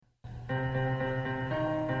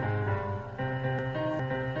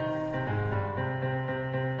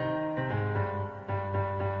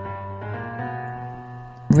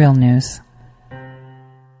Real news.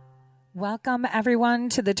 Welcome, everyone,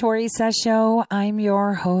 to the Tori Says Show. I'm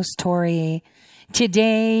your host, Tori.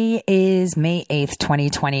 Today is May 8th,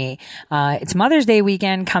 2020. It's Mother's Day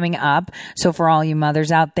weekend coming up. So for all you mothers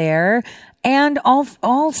out there, and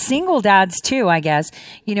all single dads too, I guess,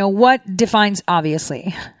 you know, what defines,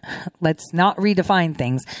 obviously, let's not redefine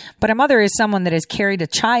things, but a mother is someone that has carried a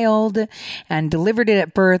child and delivered it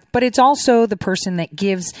at birth, but it's also the person that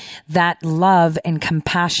gives that love and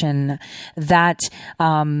compassion, that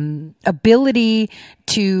ability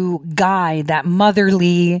to guide, that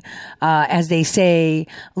motherly, as they say,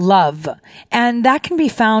 love. And that can be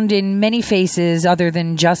found in many faces other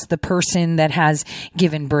than just the person that has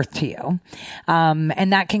given birth to you.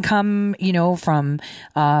 And that can come, you know, from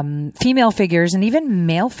female figures and even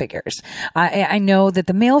male figures. I know that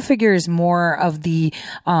the male figure is more of the,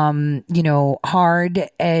 you know,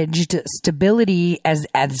 hard-edged stability, as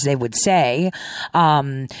they would say,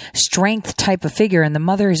 strength type of figure. And the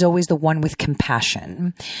mother is always the one with compassion.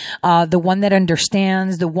 The one that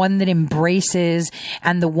understands, the one that embraces,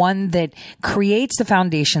 and the one that creates the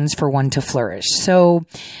foundations for one to flourish. So,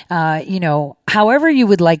 you know, however you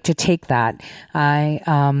would like to take that,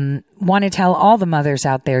 I want to tell all the mothers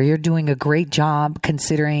out there, you're doing a great job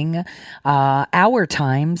considering our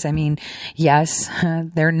times. I mean, yes,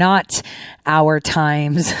 they're not our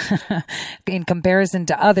times in comparison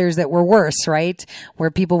to others that were worse, right? Where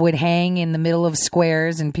people would hang in the middle of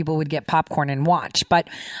squares and people would get popcorn and watch. But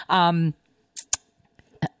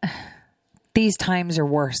these times are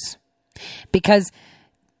worse because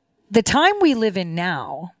the time we live in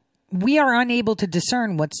now, we are unable to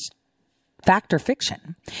discern what's fact or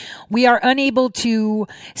fiction. We are unable to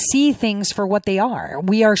see things for what they are.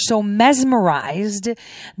 We are so mesmerized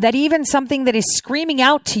that even something that is screaming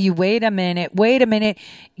out to you, wait a minute,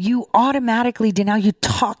 you automatically deny, you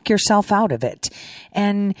talk yourself out of it.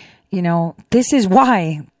 And, you know, this is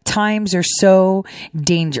why times are so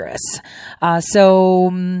dangerous.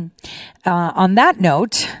 On that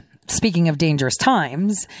note, speaking of dangerous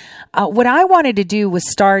times, what I wanted to do was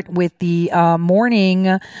start with the morning,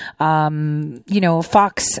 you know,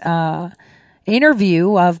 Fox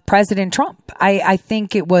interview of President Trump. I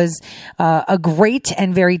think it was a great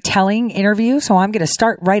and very telling interview. So I'm going to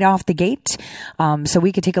start right off the gate so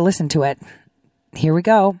we could take a listen to it. Here we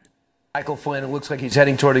go. Michael Flynn, it looks like he's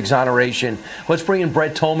heading toward exoneration. Let's bring in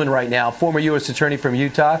Brett Tolman right now, former U.S. attorney from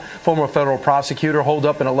Utah, former federal prosecutor, holed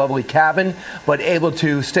up in a lovely cabin, but able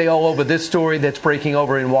to stay all over this story that's breaking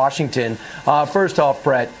over in Washington. First off,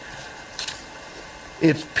 Brett,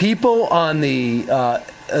 if people on the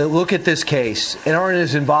look at this case and aren't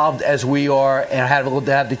as involved as we are and have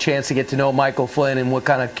the chance to get to know Michael Flynn and what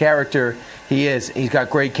kind of character he is, he's got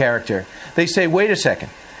great character. They say, wait a second.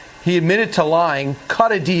 He admitted to lying,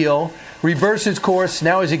 cut a deal, reversed his course,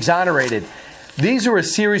 now he's exonerated. These are a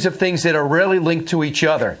series of things that are rarely linked to each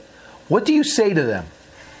other. What do you say to them?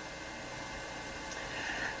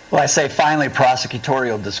 Well, I say finally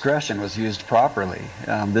prosecutorial discretion was used properly.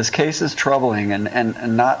 This case is troubling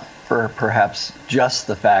and not for perhaps just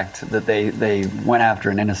the fact that they went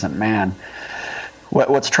after an innocent man.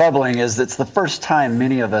 What's troubling is it's the first time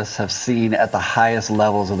many of us have seen at the highest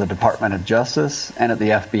levels of the Department of Justice and at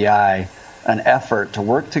the FBI an effort to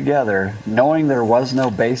work together, knowing there was no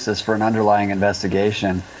basis for an underlying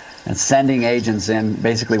investigation, and sending agents in,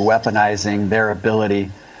 basically weaponizing their ability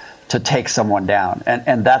to take someone down.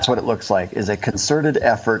 And that's what it looks like, is a concerted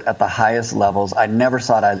effort at the highest levels. I never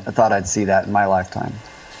thought I'd see that in my lifetime.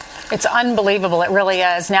 It's unbelievable. It really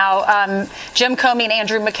is. Now, Jim Comey and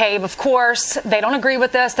Andrew McCabe, of course, they don't agree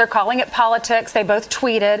with this. They're calling it politics. They both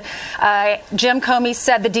tweeted. Jim Comey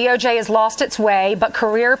said the DOJ has lost its way, but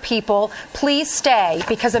career people, please stay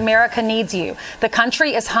because America needs you. The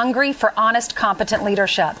country is hungry for honest, competent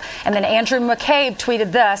leadership. And then Andrew McCabe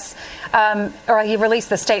tweeted this, or he released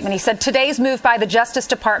the statement. He said, today's move by the Justice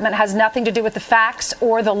Department has nothing to do with the facts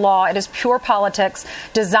or the law. It is pure politics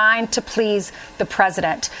designed to please the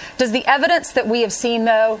president. Does the evidence that we have seen,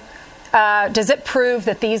 though, does it prove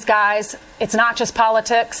that these guys, it's not just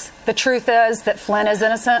politics? The truth is that Flynn is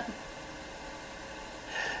innocent?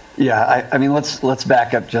 Yeah, I mean, let's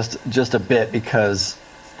back up just a bit, because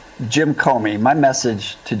Jim Comey, my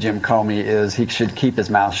message to Jim Comey is he should keep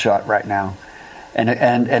his mouth shut right now. And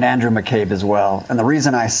Andrew McCabe as well. And the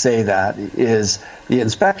reason I say that is the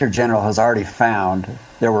Inspector General has already found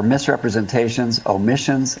there were misrepresentations,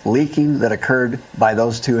 omissions, leaking that occurred by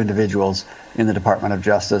those two individuals in the Department of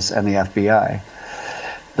Justice and the FBI.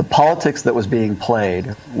 The politics that was being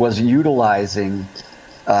played was utilizing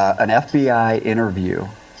an FBI interview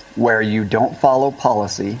where you don't follow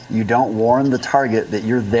policy, you don't warn the target that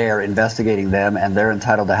you're there investigating them and they're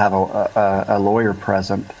entitled to have a lawyer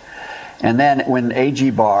present. And then when AG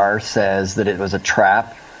Barr says that it was a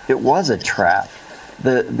trap, it was a trap.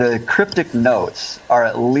 The cryptic notes are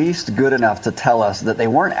at least good enough to tell us that they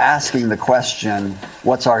weren't asking the question,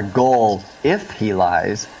 what's our goal if he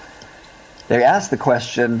lies? They asked the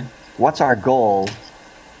question, what's our goal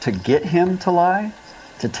to get him to lie?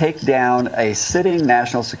 To take down a sitting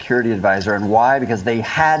national security advisor. And why? Because they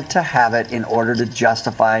had to have it in order to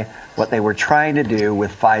justify what they were trying to do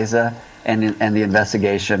with FISA and the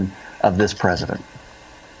investigation of this president.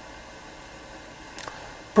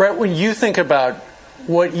 Brett, when you think about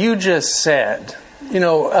what you just said,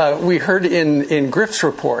 we heard in Griff's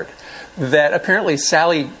report that apparently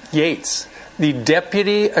Sally Yates, the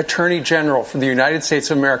Deputy Attorney General for the United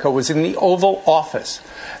States of America, was in the Oval Office,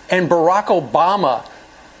 and Barack Obama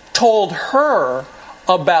told her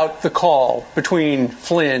about the call between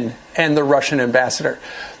Flynn and the Russian ambassador.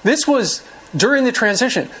 This was during the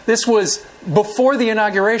transition. This was before the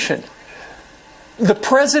inauguration. The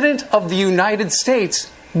President of the United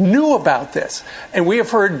States knew about this. And we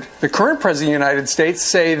have heard the current President of the United States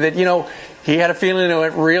say that, he had a feeling it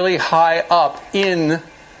went really high up in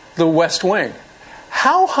the West Wing.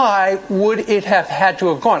 How high would it have had to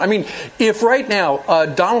have gone? I mean, if right now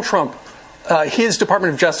Donald Trump, his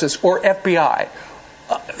Department of Justice or FBI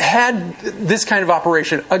had this kind of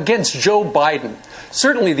operation against Joe Biden,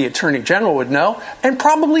 certainly the Attorney General would know, and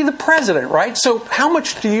probably the President, right? So how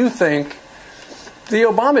much do you think the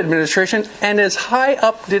Obama administration, and as high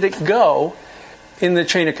up did it go in the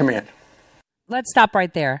chain of command? Let's stop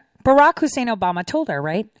right there. Barack Hussein Obama told her,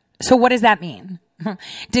 right? So what does that mean?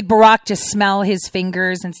 Did Barack just smell his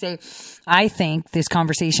fingers and say, I think this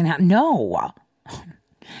conversation happened? No.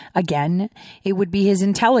 Again, it would be his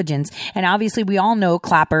intelligence. And obviously we all know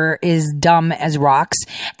Clapper is dumb as rocks.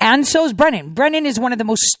 And so is Brennan. Brennan is one of the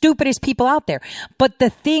most stupidest people out there. But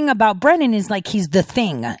the thing about Brennan is like he's the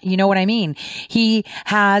thing. You know what I mean? He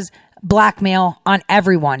has blackmail on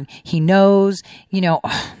everyone. He knows,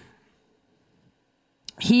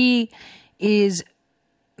 he is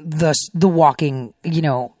the walking,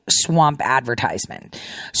 swamp advertisement.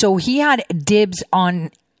 So he had dibs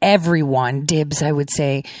on everyone. Dibs, I would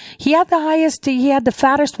say. He had the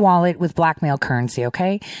fattest wallet with blackmail currency,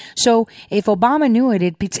 okay? So if Obama knew it,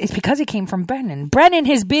 it's because it came from Brennan. Brennan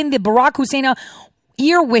has been the Barack Hussein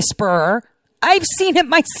ear whisperer. I've seen it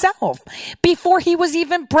myself before he was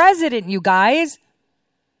even president, you guys.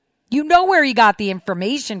 You know where he got the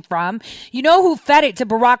information from. You know who fed it to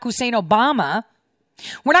Barack Hussein Obama.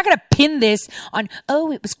 We're not going to pin this on,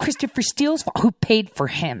 it was Christopher Steele's fault. Who paid for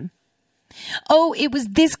him? It was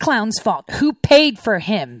this clown's fault. Who paid for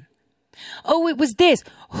him? It was this.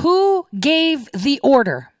 Who gave the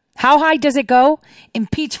order? How high does it go?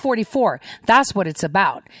 Impeach 44. That's what it's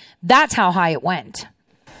about. That's how high it went.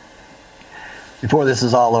 Before this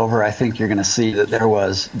is all over, I think you're going to see that there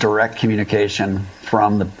was direct communication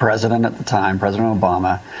from the president at the time, President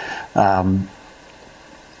Obama,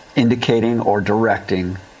 indicating or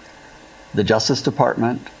directing the Justice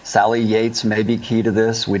Department. Sally Yates may be key to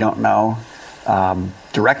this. We don't know.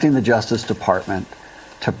 Directing the Justice Department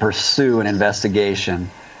to pursue an investigation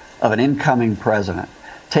of an incoming president.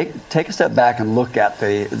 Take a step back and look at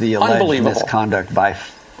the alleged misconduct by.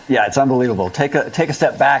 Yeah, it's unbelievable. Take a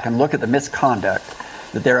step back and look at the misconduct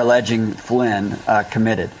that they're alleging Flynn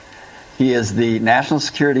committed. He is the national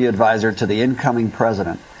security advisor to the incoming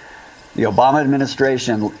president. The Obama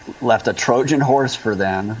administration left a Trojan horse for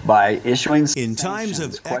them by issuing in times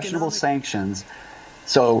of questionable sanctions.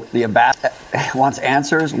 So the ambassador wants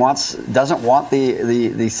answers, doesn't want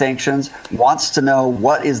the sanctions, wants to know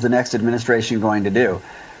what is the next administration going to do.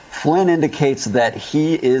 Flynn indicates that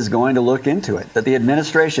he is going to look into it, that the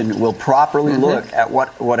administration will properly look at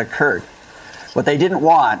what occurred. What they didn't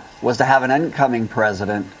want was to have an incoming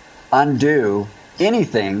president undo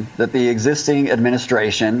anything that the existing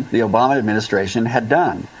administration, the Obama administration, had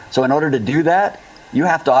done. So in order to do that, you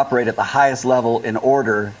have to operate at the highest level in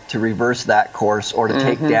order to reverse that course or to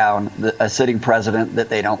take down a sitting president that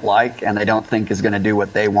they don't like and they don't think is going to do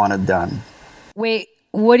what they wanted done. Wait,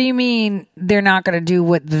 what do you mean they're not going to do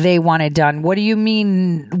what they wanted done? What do you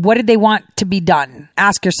mean? What did they want to be done?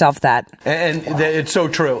 Ask yourself that. And it's so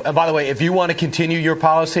true. And by the way, if you want to continue your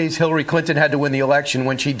policies, Hillary Clinton had to win the election.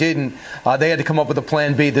 When she didn't, they had to come up with a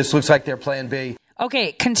plan B. This looks like their plan B.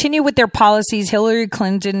 Okay, continue with their policies. Hillary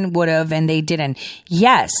Clinton would have, and they didn't.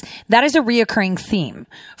 Yes, that is a reoccurring theme.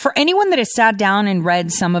 For anyone that has sat down and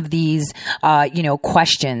read some of these,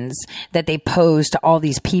 questions that they posed to all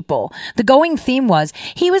these people, the going theme was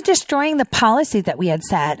he was destroying the policies that we had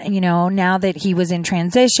set. Now that he was in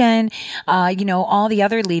transition, all the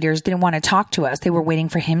other leaders didn't want to talk to us. They were waiting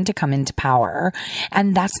for him to come into power.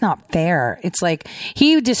 And that's not fair. It's like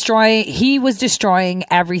he was destroying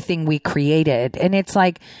everything we created. And it's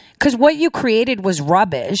like, because what you created was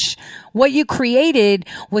rubbish. What you created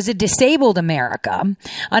was a disabled America,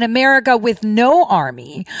 an America with no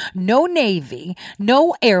army, no navy,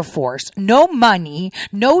 no air force, no money,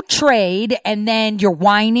 no trade. And then you're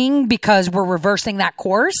whining because we're reversing that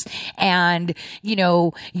course and,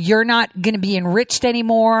 you're not going to be enriched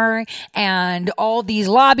anymore. And all these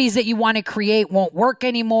lobbies that you want to create won't work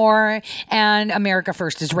anymore. And America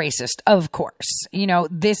First is racist, of course.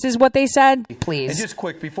 This is what they said. Please. And just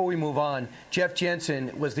quick, before we move on, Jeff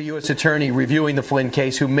Jensen was the U.S. attorney reviewing the Flynn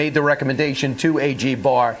case who made the recommendation to AG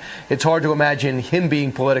Barr. It's hard to imagine him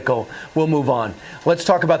being political. We'll move on. Let's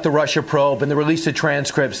talk about the Russia probe and the release of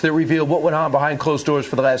transcripts that reveal what went on behind closed doors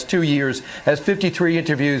for the last 2 years as 53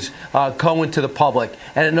 interviews go into the public.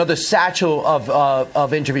 And another satchel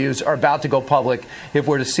of interviews are about to go public if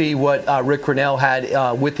we're to see what Rick Grinnell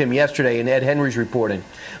had with him yesterday and Ed Henry's reporting.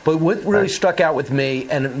 But what really struck out with me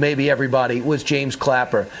and maybe everybody was James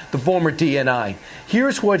Clapper, the former DNI.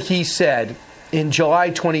 Here's what he said in July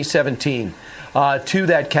 2017 to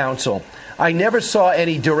that council. I never saw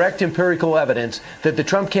any direct empirical evidence that the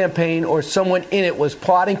Trump campaign or someone in it was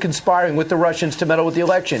plotting, conspiring with the Russians to meddle with the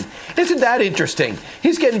election. Isn't that interesting?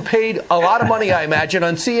 He's getting paid a lot of money, I imagine,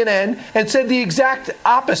 on CNN and said the exact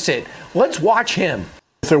opposite. Let's watch him.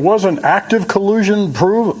 If there wasn't active collusion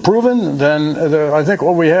proven, then I think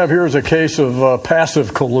what we have here is a case of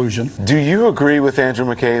passive collusion. Do you agree with Andrew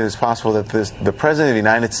McCabe that it's possible that the President of the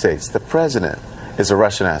United States, the President, is a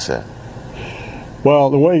Russian asset?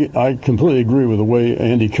 Well, I completely agree with the way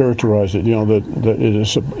Andy characterized it,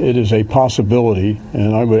 that it is a possibility,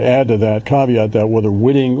 and I would add to that, caveat that, whether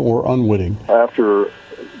witting or unwitting. After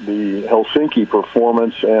the Helsinki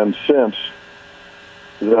performance and since,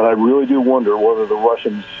 that I really do wonder whether the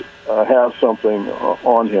Russians have something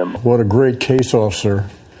on him. What a great case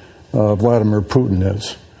officer Vladimir Putin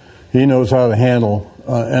is. He knows how to handle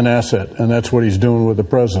an asset, and that's what he's doing with the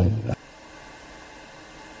president.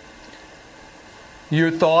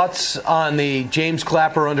 Your thoughts on the James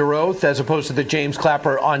Clapper under oath as opposed to the James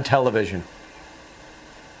Clapper on television?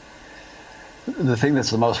 The thing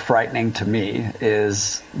that's the most frightening to me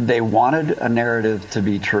is they wanted a narrative to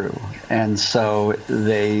be true. And so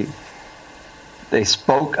they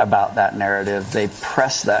spoke about that narrative. They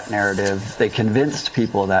pressed that narrative. They convinced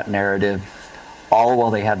people of that narrative, all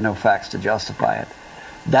while they had no facts to justify it.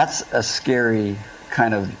 That's a scary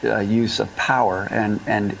kind of use of power. And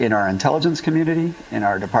in our intelligence community, in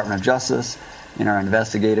our Department of Justice, in our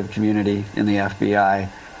investigative community, in the FBI,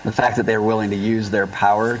 the fact that they're willing to use their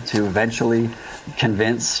power to eventually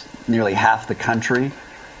convince nearly half the country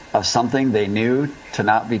of something they knew to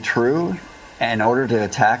not be true in order to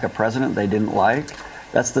attack a president they didn't like,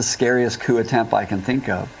 that's the scariest coup attempt I can think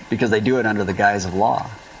of, because they do it under the guise of law.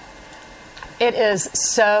 It is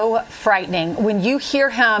so frightening. When you hear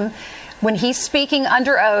him, when he's speaking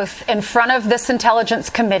under oath in front of this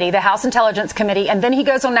intelligence committee, the House Intelligence Committee, and then he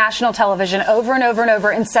goes on national television over and over and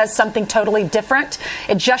over and says something totally different,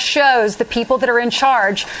 it just shows the people that are in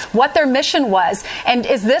charge what their mission was. And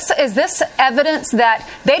is this evidence that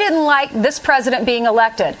they didn't like this president being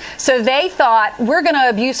elected? So they thought, we're going to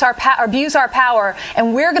abuse our power,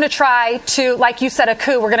 and we're going to try to, like you said, a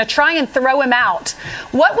coup. We're going to try and throw him out.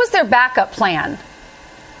 What was their backup plan?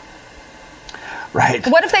 Right.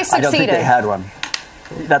 What if they succeeded? I don't think they had one.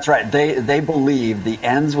 That's right. They believed the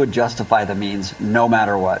ends would justify the means no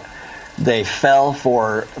matter what. They fell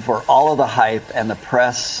for all of the hype and the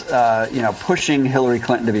press, pushing Hillary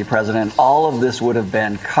Clinton to be president. All of this would have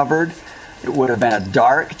been covered. It would have been a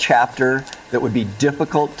dark chapter that would be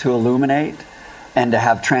difficult to illuminate and to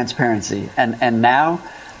have transparency. And now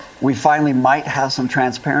we finally might have some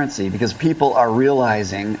transparency, because people are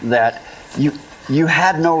realizing that you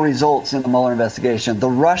had no results in the Mueller investigation. The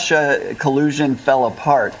Russia collusion fell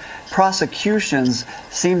apart. Prosecutions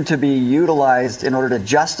seem to be utilized in order to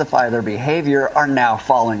justify their behavior are now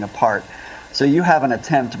falling apart. So you have an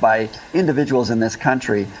attempt by individuals in this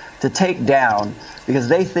country to take down, because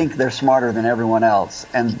they think they're smarter than everyone else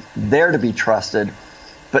and they're to be trusted,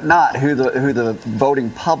 but not who the voting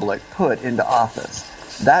public put into office.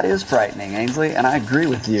 That is frightening, Ainsley, and I agree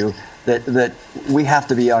with you that we have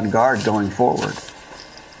to be on guard going forward.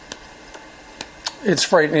 It's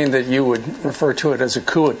frightening that you would refer to it as a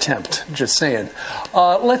coup attempt, just saying.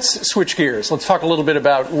 Let's switch gears. Let's talk a little bit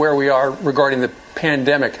about where we are regarding the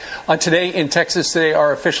pandemic. Today in Texas, they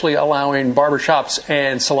are officially allowing barbershops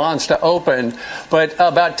and salons to open. But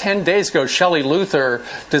about 10 days ago, Shelley Luther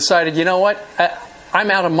decided, you know what? I'm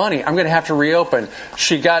out of money. I'm going to have to reopen.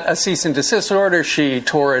 She got a cease and desist order. She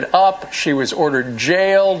tore it up. She was ordered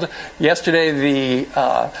jailed. Yesterday,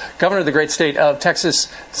 the governor of the great state of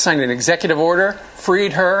Texas signed an executive order,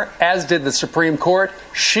 freed her, as did the Supreme Court.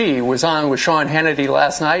 She was on with Sean Hannity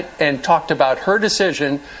last night and talked about her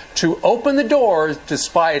decision to open the doors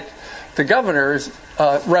despite the governor's,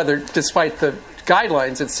 despite the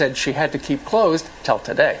guidelines that said she had to keep closed till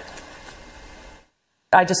today.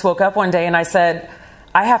 I just woke up one day and I said,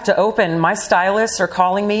 I have to open. My stylists are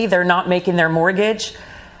calling me. They're not making their mortgage.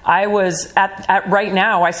 I was at right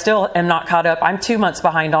now, I still am not caught up. I'm 2 months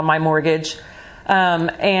behind on my mortgage.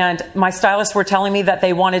 And my stylists were telling me that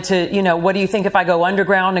they wanted to, what do you think if I go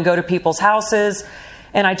underground and go to people's houses?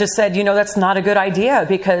 And I just said, that's not a good idea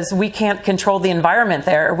because we can't control the environment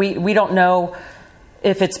there. We don't know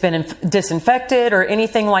if it's been disinfected or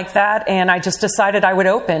anything like that. And I just decided I would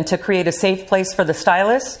open to create a safe place for the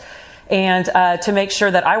stylists and to make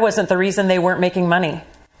sure that I wasn't the reason they weren't making money.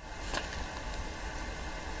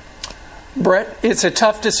 Brett, it's a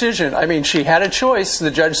tough decision. I mean, she had a choice.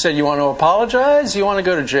 The judge said, you want to apologize? You want to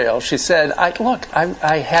go to jail? She said,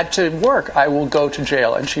 I had to work. I will go to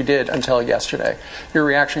jail. And she did until yesterday. Your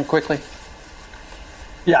reaction quickly?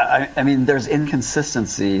 Yeah, I mean, there's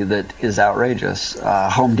inconsistency that is outrageous.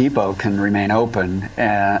 Home Depot can remain open,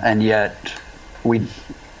 and yet we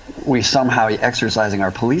somehow exercising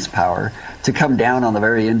our police power to come down on the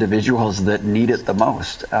very individuals that need it the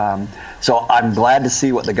most. So I'm glad to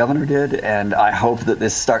see what the governor did, and I hope that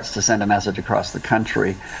this starts to send a message across the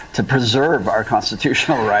country to preserve our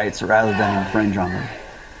constitutional rights rather than infringe on them.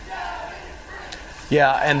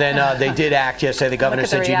 Yeah, and then they did act yesterday. The governor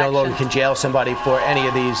said you no longer can jail somebody for any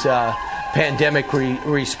of these pandemic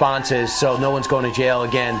responses, so no one's going to jail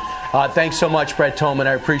again. Thanks so much, Brett Tolman.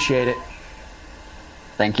 I appreciate it.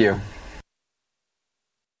 Thank you.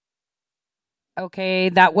 Okay,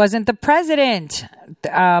 that wasn't the president.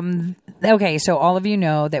 Okay, so all of you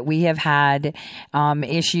know that we have had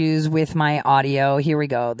issues with my audio. Here we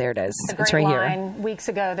go. There it is. It's right here. Weeks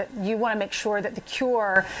ago that you want to make sure that the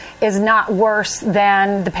cure is not worse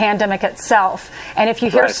than the pandemic itself. And if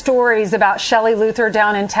you hear stories about Shelley Luther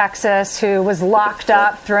down in Texas, who was locked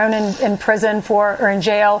up, thrown in prison or in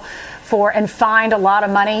jail and fined a lot of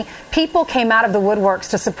money, people came out of the woodworks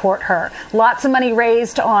to support her. Lots of money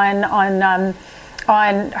raised on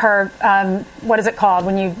her, what is it called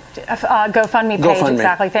when you GoFundMe page? GoFundMe.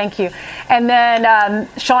 Exactly. Thank you. And then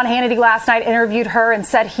Sean Hannity last night interviewed her and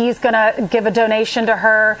said he's going to give a donation to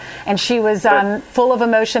her, and she was full of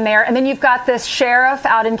emotion there. And then you've got this sheriff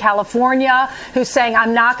out in California who's saying,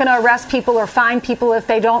 I'm not going to arrest people or fine people if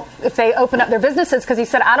they open up their businesses, because he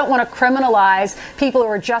said, I don't want to criminalize people who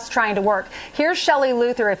are just trying to work. Here's Shelley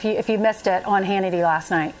Luther if you missed it on Hannity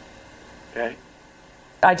last night. Okay.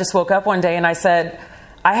 I just woke up one day and I said,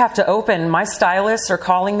 I have to open. My stylists are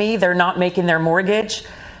calling me. They're not making their mortgage.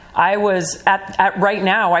 I was at right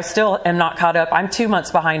now, I still am not caught up. I'm 2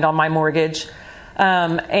 months behind on my mortgage.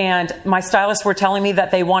 And my stylists were telling me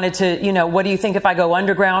that they wanted to, what do you think if I go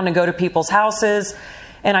underground and go to people's houses?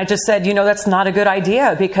 And I just said, that's not a good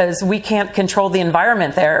idea because we can't control the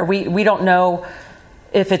environment there. We don't know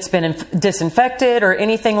if it's been disinfected or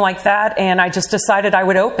anything like that. And I just decided I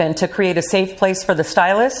would open to create a safe place for the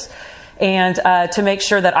stylists and to make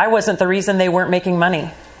sure that I wasn't the reason they weren't making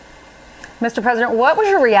money. Mr. President, what was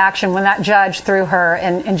your reaction when that judge threw her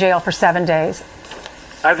in jail for 7 days?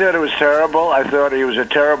 I thought it was terrible. I thought he was a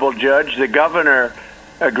terrible judge. The governor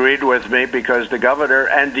agreed with me because the governor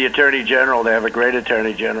and the attorney general, they have a great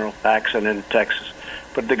attorney general, Paxson in Texas.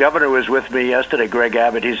 But the governor was with me yesterday, Greg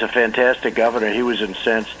Abbott. He's a fantastic governor. He was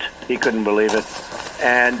incensed. He couldn't believe it.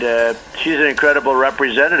 And she's an incredible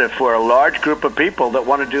representative for a large group of people that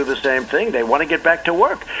want to do the same thing. They want to get back to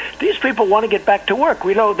work. These people want to get back to work.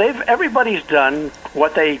 We know everybody's done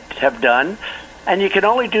what they have done, and you can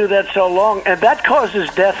only do that so long. And that causes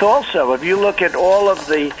death also. If you look at all of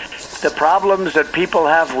the problems that people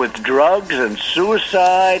have with drugs and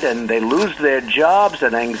suicide, and they lose their jobs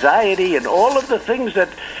and anxiety and all of the things that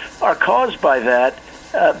are caused by that,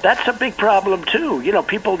 that's a big problem too.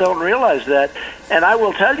 People don't realize that. And I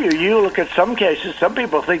will tell you, you look at some cases, some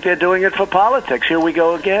people think they're doing it for politics. Here we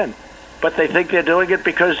go again. But they think they're doing it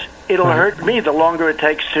because it'll hurt me the longer it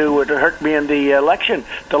takes to hurt me in the election,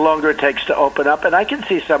 the longer it takes to open up. And I can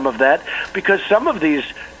see some of that because some of these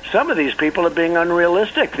some of these people are being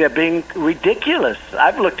unrealistic. They're being ridiculous.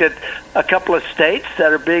 I've looked at a couple of states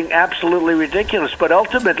that are being absolutely ridiculous, but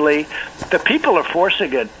ultimately the people are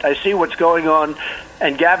forcing it. I see what's going on,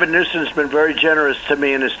 and Gavin Newsom's been very generous to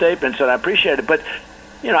me in his statements, and I appreciate it. But,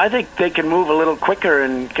 I think they can move a little quicker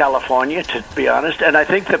in California, to be honest, and I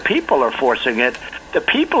think the people are forcing it. The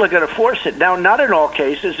people are going to force it. Now, not in all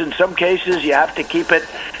cases. In some cases, you have to keep it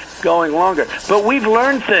going longer. But we've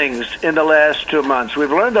learned things in the last 2 months.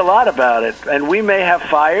 We've learned a lot about it. And we may have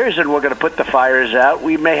fires, and we're going to put the fires out.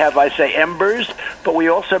 We may have, embers, but we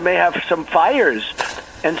also may have some fires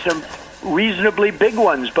and some reasonably big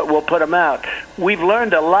ones, but we'll put them out. We've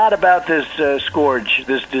learned a lot about this scourge,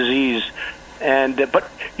 this disease. But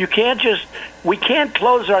you we can't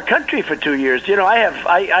close our country for 2 years.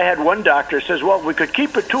 I had one doctor says, well, we could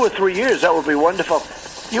keep it 2 or 3 years. That would be wonderful.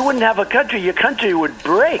 You wouldn't have a country. Your country would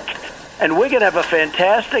break. And we're going to have a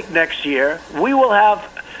fantastic next year. We will have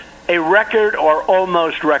a record or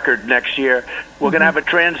almost record next year. We're going to have a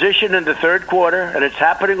transition in the third quarter, and it's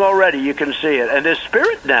happening already. You can see it. And there's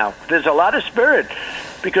spirit now. There's a lot of spirit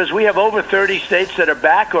because we have over 30 states that are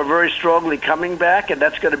back or very strongly coming back, and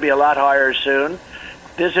that's going to be a lot higher soon.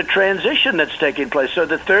 There's a transition that's taking place. So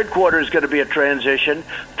the third quarter is going to be a transition.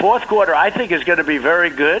 Fourth quarter, I think, is going to be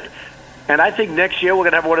very good. And I think next year we're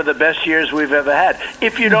going to have one of the best years we've ever had.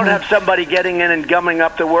 If you don't have somebody getting in and gumming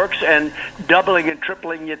up the works and doubling and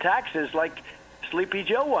tripling your taxes like Sleepy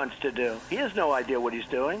Joe wants to do. He has no idea what he's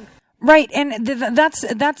doing. Right, and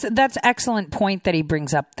that's excellent point that he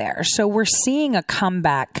brings up there. So we're seeing a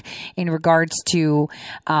comeback in regards to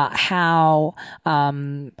how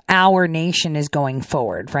our nation is going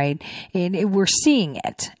forward, right? We're seeing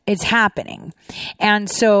it. It's happening. And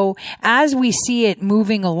so as we see it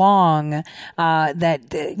moving along,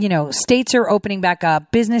 states are opening back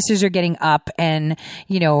up, businesses are getting up and,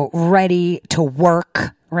 ready to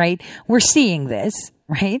work, right? We're seeing this,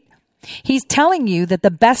 right? He's telling you that the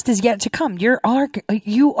best is yet to come. You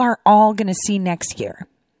are all going to see next year.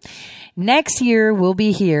 Next year will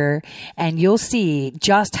be here, and you'll see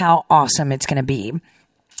just how awesome it's going to be.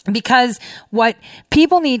 Because what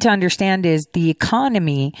people need to understand is the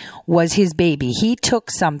economy was his baby. He took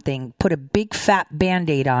something, put a big fat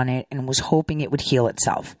Band-Aid on it, and was hoping it would heal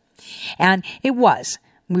itself. And it was.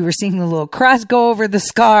 We were seeing the little crust go over the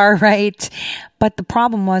scar, right? But the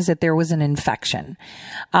problem was that there was an infection.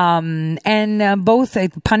 Both,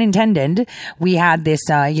 pun intended, we had this,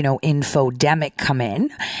 infodemic come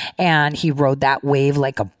in, and he rode that wave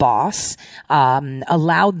like a boss,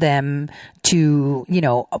 allowed them to,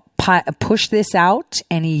 push this out,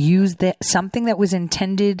 and he used something that was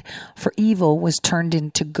intended for evil was turned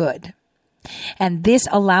into good. And this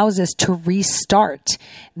allows us to restart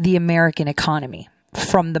the American economy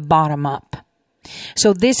from the bottom up.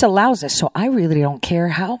 So this allows us. So I really don't care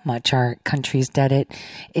how much our country's debt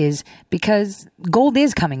is, because gold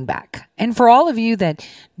is coming back. And for all of you that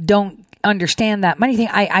don't understand that money thing,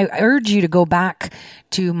 I urge you to go back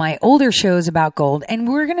to my older shows about gold. And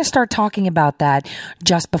we're going to start talking about that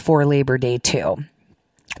just before Labor Day too.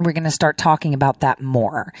 We're going to start talking about that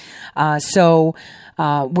more. So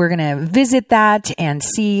we're going to visit that and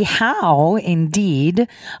see how, indeed,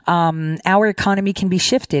 our economy can be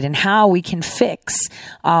shifted and how we can fix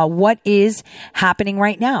what is happening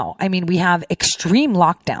right now. I mean, we have extreme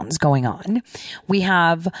lockdowns going on. We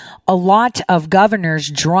have a lot of governors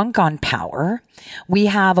drunk on power. We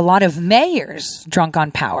have a lot of mayors drunk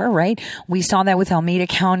on power, right? We saw that with Alameda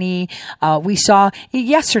County. We saw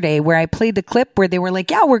yesterday where I played the clip where they were like,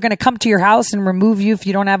 yeah, we're going to come to your house and remove you if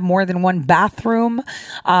you don't have more than one bathroom,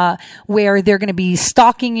 where they're going to be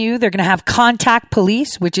stalking you. They're going to have contact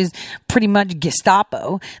police, which is pretty much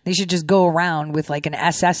Gestapo. They should just go around with like an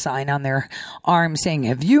SS sign on their arm saying,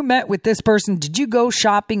 have you met with this person? Did you go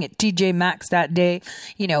shopping at TJ Maxx that day?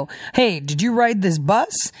 Hey, did you ride this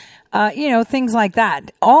bus? Things like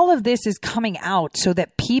that. All of this is coming out so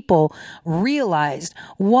that people realized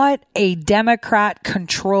what a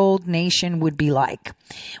Democrat-controlled nation would be like.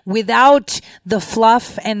 Without the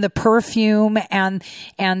fluff and the perfume and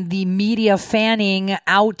the media fanning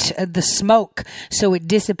out the smoke so it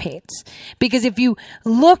dissipates. Because if you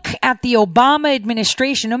look at the Obama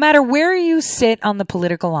administration, no matter where you sit on the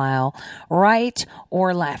political aisle, right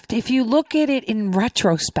or left, if you look at it in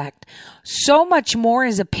retrospect, so much more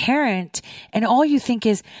is apparent, and all you think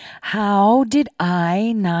is, how did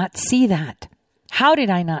I not see that? How did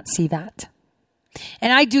I not see that?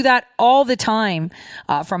 And I do that all the time,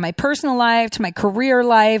 from my personal life to my career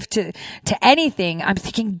life to anything. I'm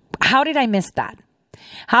thinking, how did I miss that?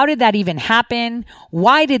 How did that even happen?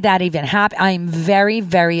 Why did that even happen? I'm very,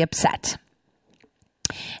 very upset.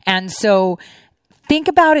 And so think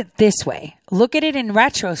about it this way. Look at it in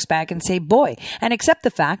retrospect and say, boy, and accept the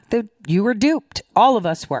fact that you were duped. All of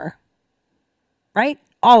us were. Right?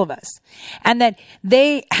 All of us. And that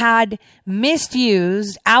they had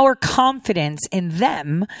misused our confidence in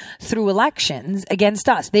them through elections against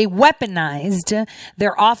us. They weaponized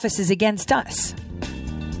their offices against us.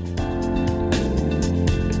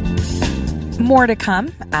 More to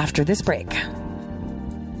come after this break.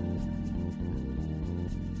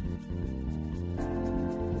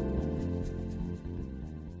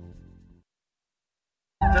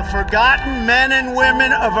 The forgotten men and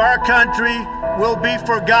women of our country will be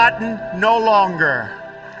forgotten no longer.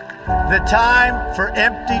 The time for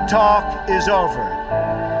empty talk is over.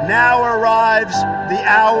 Now arrives the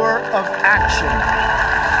hour of action.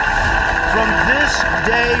 From this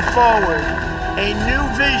day forward, a new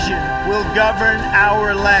vision will govern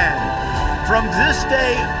our land. From this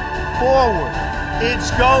day forward,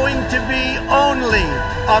 it's going to be only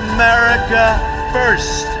America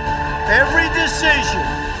first. Every decision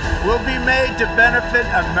will be made to benefit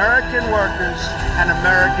American workers and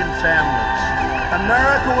American families.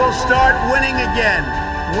 America will start winning again,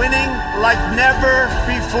 winning like never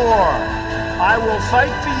before. I will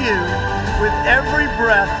fight for you with every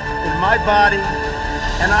breath in my body,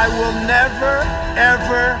 and I will never,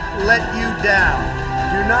 ever let you down.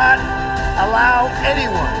 Do not allow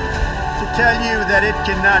anyone to tell you that it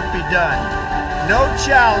cannot be done. No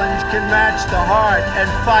challenge can match the heart and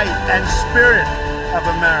fight and spirit of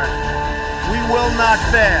America. We will not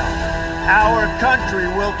fail. Our country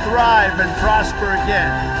will thrive and prosper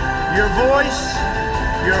again. Your voice,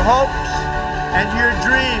 your hopes, and your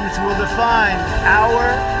dreams will define our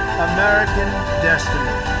American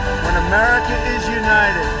destiny. When America is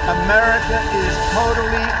united, America is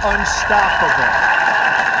totally unstoppable.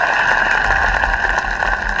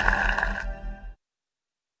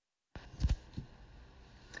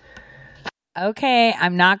 Okay,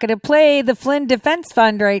 I'm not going to play the Flynn Defense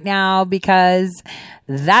Fund right now because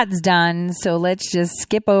that's done. So let's just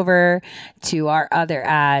skip over to our other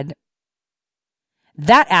ad.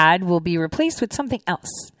 That ad will be replaced with something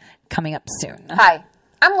else coming up soon. Hi,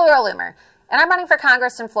 I'm Laura Loomer, and I'm running for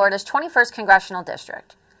Congress in Florida's 21st Congressional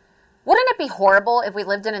District. Wouldn't it be horrible if we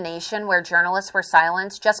lived in a nation where journalists were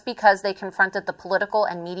silenced just because they confronted the political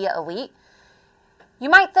and media elite? You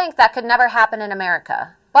might think that could never happen in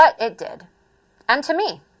America, but it did. And to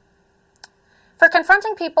me. For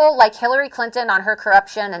confronting people like Hillary Clinton on her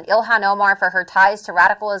corruption and Ilhan Omar for her ties to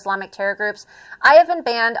radical Islamic terror groups, I have been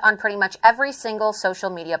banned on pretty much every single social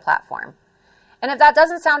media platform. And if that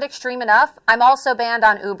doesn't sound extreme enough, I'm also banned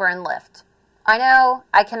on Uber and Lyft. I know,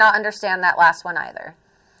 I cannot understand that last one either.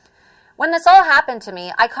 When this all happened to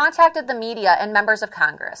me, I contacted the media and members of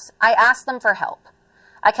Congress. I asked them for help.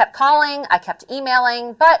 I kept calling, I kept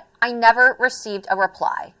emailing, but I never received a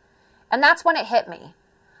reply. And that's when it hit me.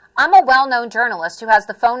 I'm a well-known journalist who has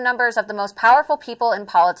the phone numbers of the most powerful people in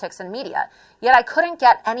politics and media, yet I couldn't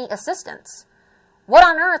get any assistance. What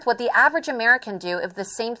on earth would the average American do if the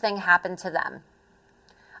same thing happened to them?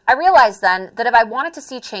 I realized then that if I wanted to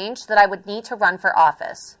see change, that I would need to run for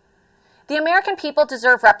office. The American people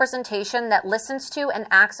deserve representation that listens to and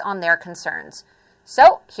acts on their concerns.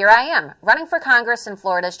 So here I am, running for Congress in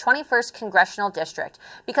Florida's 21st Congressional District,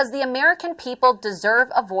 because the American people deserve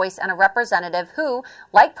a voice and a representative who,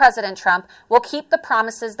 like President Trump, will keep the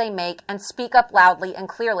promises they make and speak up loudly and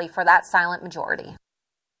clearly for that silent majority.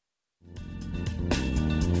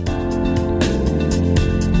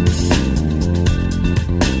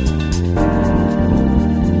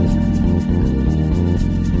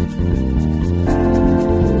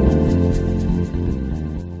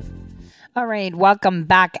 All right. Welcome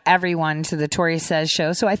back, everyone, to the Tori Says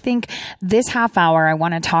Show. So I think this half hour, I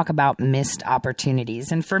want to talk about missed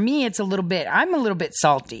opportunities. And for me, I'm a little bit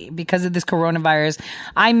salty because of this coronavirus.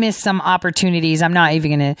 I missed some opportunities. I'm not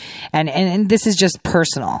even going to, and this is just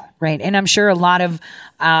personal, right? And I'm sure a lot of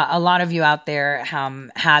you out there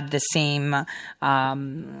had the same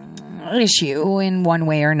issue in one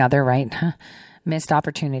way or another, right? Missed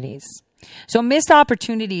opportunities. So missed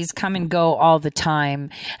opportunities come and go all the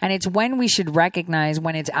time. And it's when we should recognize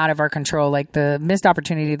when it's out of our control, like the missed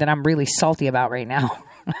opportunity that I'm really salty about right now.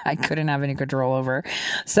 I couldn't have any control over.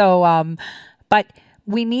 So, but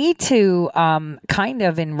we need to kind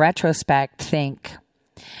of in retrospect think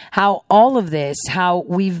how all of this, how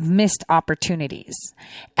we've missed opportunities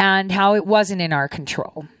and how it wasn't in our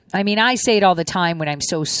control. I mean, I say it all the time when I'm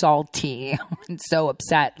so salty and so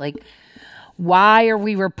upset, like, Why are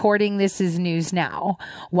we reporting this as news now?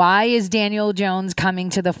 Why is Daniel Jones coming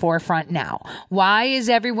to the forefront now? Why is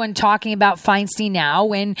everyone talking about Feinstein now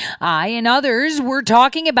when I and others were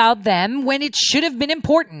talking about them when it should have been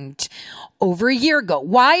important over a year ago?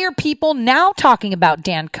 Why are people now talking about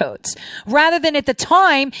Dan Coats rather than at the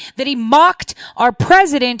time that he mocked our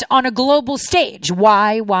president on a global stage?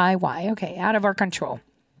 Why? Okay, out of our control.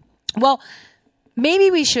 Well, maybe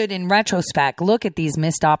we should, in retrospect, look at these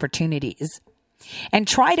missed opportunities and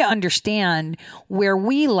try to understand where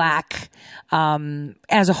we lack,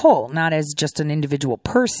 as a whole, not as just an individual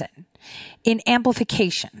person, in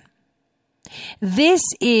amplification. This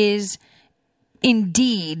is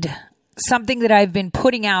indeed something that I've been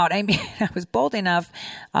putting out. I mean, I was bold enough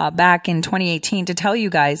back in 2018 to tell you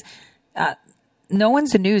guys, no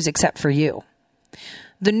one's the news except for you.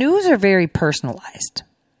 The news are very personalized.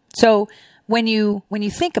 So when you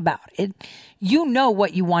think about it, you know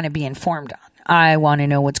what you want to be informed on. I want to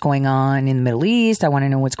know what's going on in the Middle East. I want to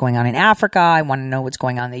know what's going on in Africa. I want to know what's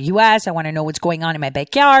going on in the U.S. I want to know what's going on in my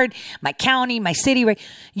backyard, my county, my city. Right?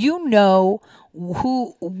 You know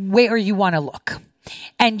where you want to look.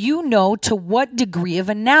 And you know to what degree of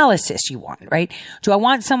analysis you want, right? Do I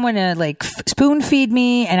want someone to like spoon feed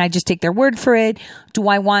me and I just take their word for it? Do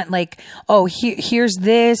I want like, oh, here's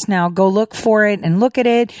this, now go look for it and look at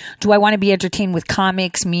it? Do I want to be entertained with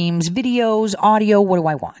comics, memes, videos, audio? What do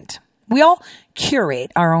I want? We all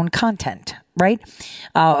curate our own content, right?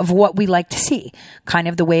 Of what we like to see. Kind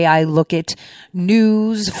of the way I look at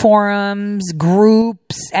news, forums,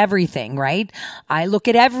 groups, everything, right? I look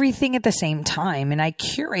at everything at the same time and I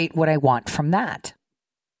curate what I want from that.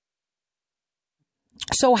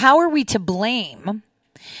 So how are we to blame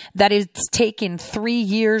that it's taken 3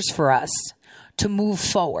 years for us to move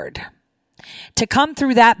forward? To come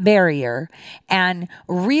through that barrier and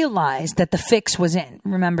realize that the fix was in.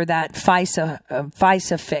 Remember that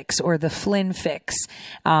FISA fix, or the Flynn fix,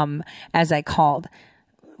 as I called,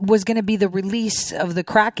 was going to be the release of the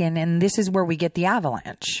Kraken, and this is where we get the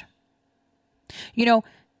avalanche. You know,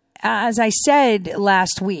 as I said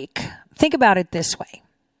last week, think about it this way.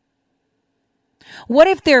 What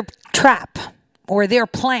if their trap or their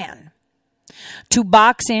plan to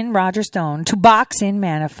box in Roger Stone, to box in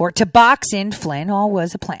Manafort, to box in Flynn, all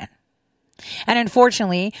was a plan. And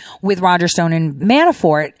unfortunately, with Roger Stone and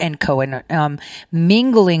Manafort and Cohen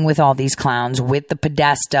mingling with all these clowns, with the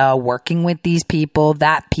Podesta, working with these people,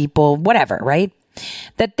 that people, whatever, right?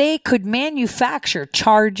 That they could manufacture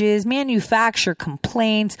charges, manufacture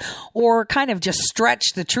complaints, or kind of just stretch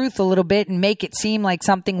the truth a little bit and make it seem like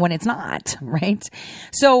something when it's not, right?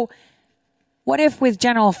 So what if with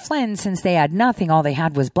General Flynn, since they had nothing, all they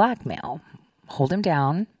had was blackmail? Hold him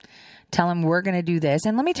down, tell him we're going to do this.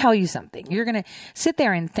 And let me tell you something. You're going to sit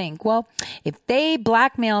there and think, well, if they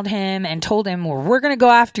blackmailed him and told him, well, we're going to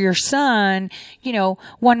go after your son, you know,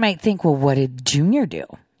 one might think, well, what did Junior do?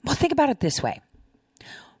 Well, think about it this way.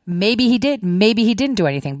 Maybe he did. Maybe he didn't do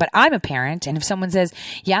anything. But I'm a parent. And if someone says,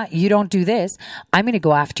 yeah, you don't do this, I'm going to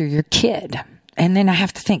go after your kid. And then I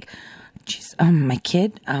have to think, geez, my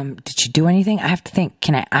kid, did she do anything? I have to think,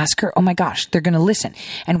 can I ask her? Oh my gosh, they're going to listen.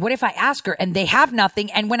 And what if I ask her and they have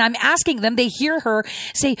nothing? And when I'm asking them, they hear her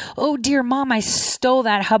say, oh dear mom, I stole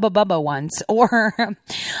that Hubba Bubba once. Or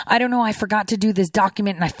I don't know, I forgot to do this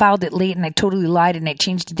document and I filed it late and I totally lied and I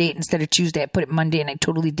changed the date instead of Tuesday. I put it Monday and I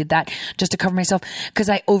totally did that just to cover myself because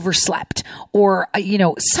I overslept. Or, you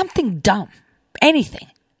know, something dumb, anything.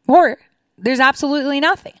 Or there's absolutely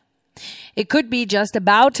nothing. It could be just a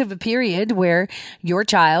bout of a period where your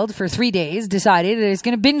child for 3 days decided that it's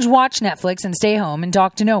going to binge watch Netflix and stay home and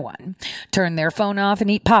talk to no one, turn their phone off and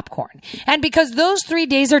eat popcorn. And because those 3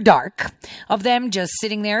 days are dark of them just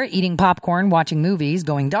sitting there eating popcorn, watching movies,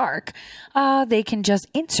 going dark, they can just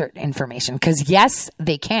insert information because yes,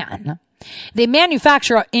 they can. They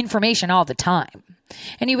manufacture information all the time.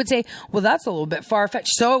 And you would say, well, that's a little bit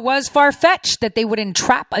far-fetched. So it was far-fetched that they would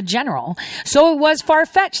entrap a general. So it was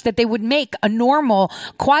far-fetched that they would make a normal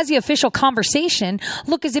quasi-official conversation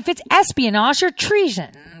look as if it's espionage or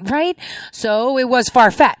treason, right? So it was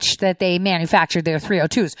far-fetched that they manufactured their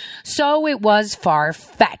 302s. So it was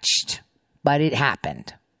far-fetched, but it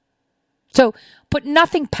happened. So put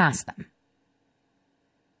nothing past them.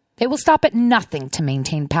 They will stop at nothing to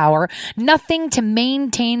maintain power, nothing to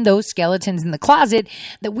maintain those skeletons in the closet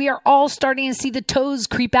that we are all starting to see the toes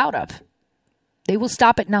creep out of. They will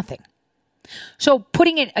stop at nothing. So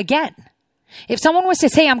putting it again, if someone was to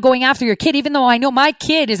say, I'm going after your kid, even though I know my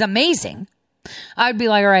kid is amazing, I'd be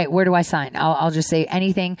like, all right, where do I sign? I'll just say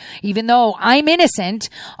anything. Even though I'm innocent,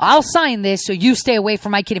 I'll sign this so you stay away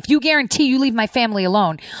from my kid. If you guarantee you leave my family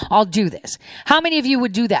alone, I'll do this. How many of you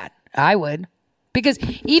would do that? I would. Because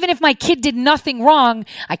even if my kid did nothing wrong,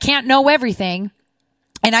 I can't know everything.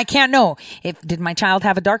 And I can't know did my child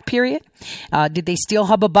have a dark period? Did they steal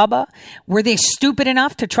Hubba Bubba? Were they stupid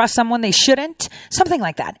enough to trust someone they shouldn't? Something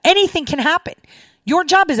like that. Anything can happen. Your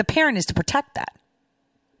job as a parent is to protect that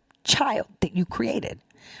child that you created,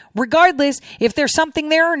 regardless if there's something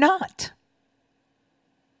there or not.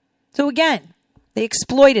 So again, they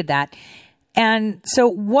exploited that. And so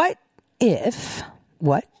what if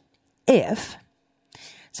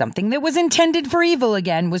something that was intended for evil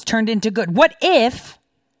again was turned into good? What if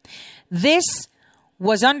this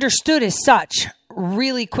was understood as such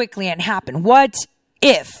really quickly and happened? What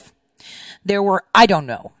if there were, I don't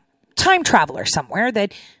know, time traveler somewhere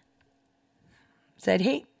that said,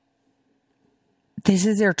 hey, this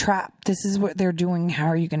is their trap. This is what they're doing. How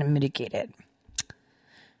are you going to mitigate it?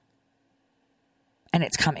 And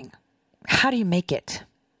it's coming. How do you make it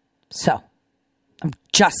so? I'm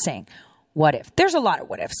just saying, what if? There's a lot of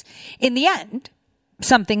what ifs. In the end,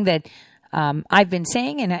 something that I've been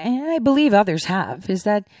saying, and I believe others have, is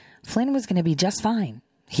that Flynn was going to be just fine.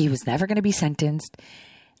 He was never going to be sentenced.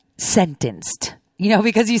 You know,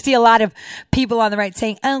 because you see a lot of people on the right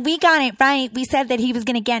saying, oh, we got it right. We said that he was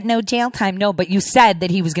going to get no jail time. No, but you said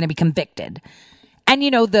that he was going to be convicted. And,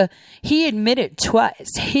 you know, he admitted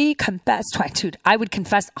twice. He confessed twice. Dude, I would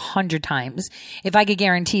confess 100 times if I could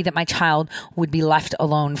guarantee that my child would be left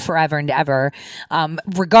alone forever and ever,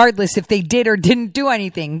 regardless if they did or didn't do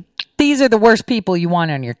anything. These are the worst people you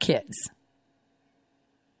want on your kids.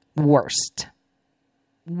 Worst.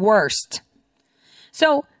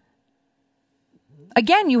 So,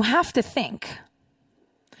 again, you have to think,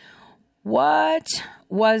 what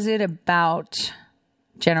was it about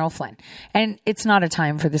General Flynn? And it's not a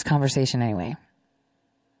time for this conversation anyway,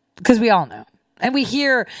 because we all know. And we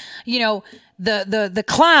hear, you know, the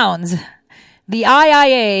clowns, the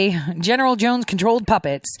IIA, General Jones controlled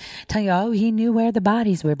puppets tell you, oh, he knew where the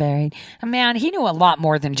bodies were buried. And man, he knew a lot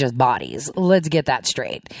more than just bodies. Let's get that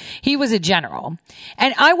straight. He was a general.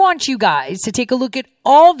 And I want you guys to take a look at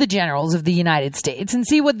all the generals of the United States and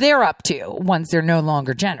see what they're up to once they're no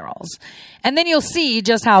longer generals. And then you'll see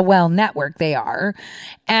just how well networked they are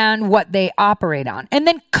and what they operate on. And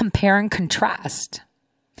then compare and contrast.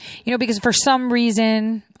 You know, because for some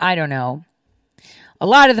reason, I don't know, a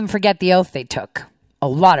lot of them forget the oath they took. A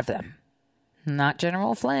lot of them. Not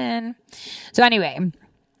General Flynn. So anyway,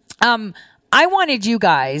 I wanted you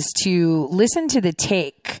guys to listen to the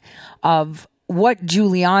take of what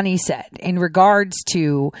Giuliani said in regards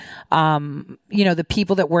to, the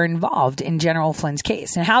people that were involved in General Flynn's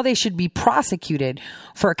case and how they should be prosecuted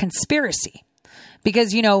for a conspiracy.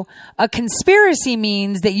 Because, you know, a conspiracy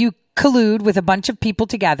means that you collude with a bunch of people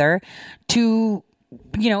together to,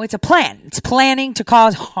 you know, it's a plan. It's planning to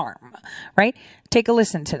cause harm, right? Take a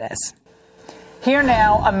listen to this. Here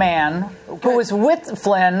now, a man who was with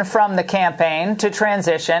Flynn from the campaign to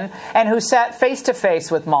transition and who sat face to face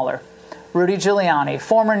with Mueller. Rudy Giuliani,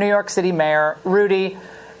 former New York City mayor. Rudy,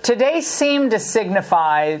 today seemed to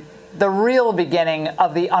signify the real beginning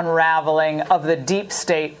of the unraveling of the deep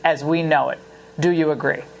state as we know it. Do you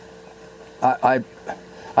agree?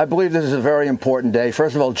 I believe this is a very important day.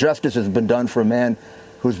 First of all, justice has been done for a man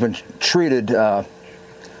who's been treated a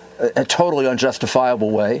totally unjustifiable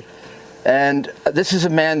way. And this is a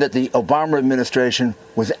man that the Obama administration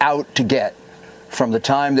was out to get from the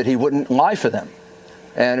time that he wouldn't lie for them.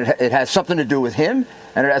 And it has something to do with him,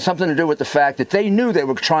 and it has something to do with the fact that they knew they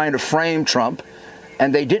were trying to frame Trump,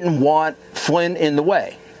 and they didn't want Flynn in the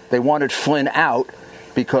way. They wanted Flynn out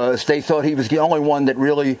because they thought he was the only one that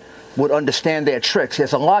really would understand their tricks.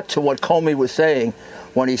 There's a lot to what Comey was saying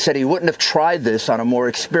when he said he wouldn't have tried this on a more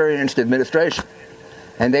experienced administration.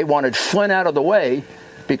 And they wanted Flynn out of the way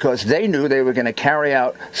because they knew they were going to carry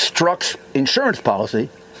out Strzok's insurance policy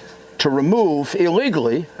to remove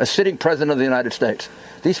illegally a sitting president of the United States.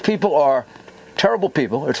 These people are terrible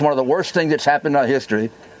people. It's one of the worst things that's happened in our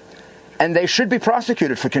history. And they should be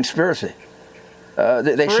prosecuted for conspiracy.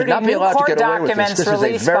 They should not be allowed to get away with this. This is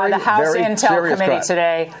a very, by the House very Intel Committee crime.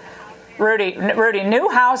 today. Rudy, new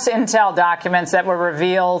House Intel documents that were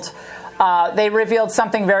revealed, they revealed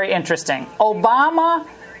something very interesting. Obama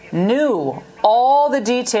knew all the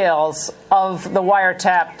details of the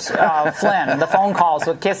wiretapped Flynn, the phone calls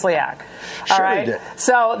with Kislyak. All Sure right. he did.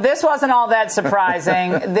 So this wasn't all that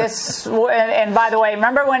surprising. And by the way,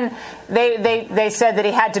 remember when they said that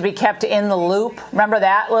he had to be kept in the loop? Remember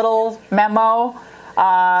that little memo?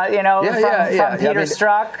 From Peter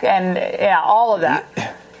Strzok and all of that.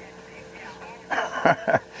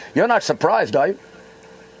 You're not surprised, are you?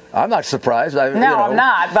 I'm not surprised. I'm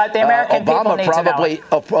not. But the American people need to know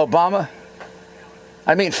it.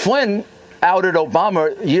 I mean, Flynn outed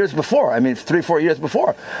Obama years before. I mean, 3-4 years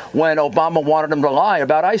before, when Obama wanted him to lie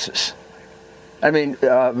about ISIS. I mean,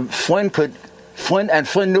 Flynn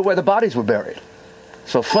knew where the bodies were buried.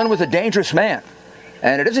 So Flynn was a dangerous man.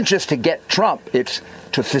 And it isn't just to get Trump, it's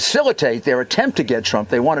to facilitate their attempt to get Trump.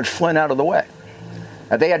 They wanted Flynn out of the way.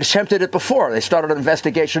 They had attempted it before. They started an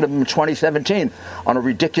investigation of him in 2017 on a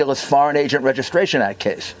ridiculous Foreign Agent Registration Act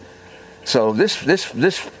case. So this,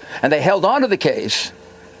 and they held on to the case.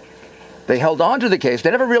 They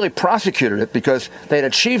never really prosecuted it because they had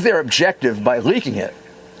achieved their objective by leaking it.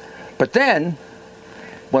 But then,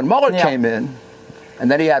 when Mueller came in,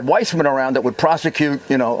 and then he had Weissman around that would prosecute,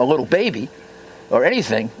 a little baby or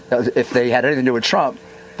anything, if they had anything to do with Trump,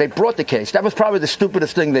 they brought the case. That was probably the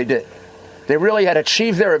stupidest thing they did. They really had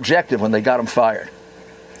achieved their objective when they got him fired.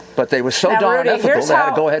 But they were so darn unethical, they had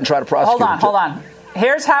to go ahead and try to prosecute him. Hold on.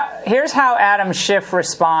 Here's how Adam Schiff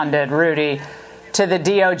responded, Rudy, to the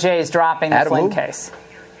DOJ's dropping the Flynn case.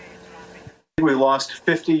 We lost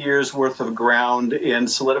 50 years worth of ground in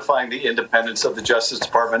solidifying the independence of the Justice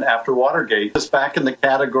Department after Watergate. It's back in the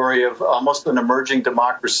category of almost an emerging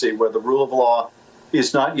democracy where the rule of law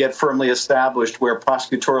is not yet firmly established, where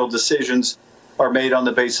prosecutorial decisions are made on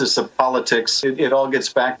the basis of politics. It all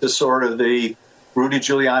gets back to sort of the Rudy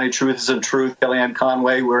Giuliani truth isn't truth, Kellyanne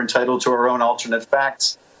Conway, we're entitled to our own alternate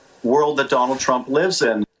facts world that Donald Trump lives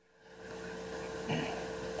in.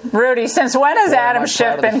 Rudy, since when has Adam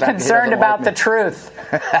Schiff been concerned about the truth?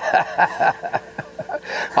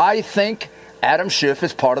 I think Adam Schiff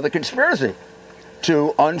is part of the conspiracy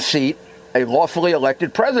to unseat a lawfully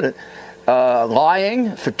elected president.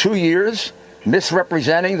 Lying for 2 years,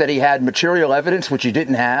 misrepresenting that he had material evidence which he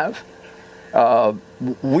didn't have.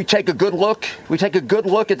 We take a good look at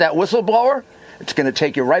that whistleblower. It's going to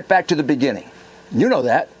take you right back to the beginning. You know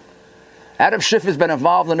that. Adam Schiff has been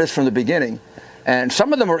involved in this from the beginning. And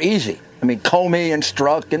some of them are easy. I mean, Comey and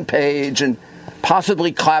Strzok and Page and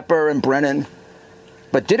possibly Clapper and Brennan.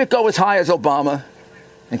 But did it go as high as Obama?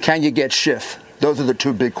 And can you get Schiff? Those are the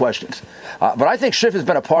two big questions. But I think Schiff has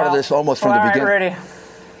been a part of this almost from the beginning.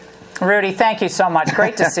 Rudy, thank you so much.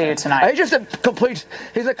 Great to see you tonight. He's a complete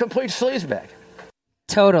sleazebag.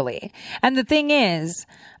 Totally. And the thing is,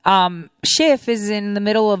 Schiff is in the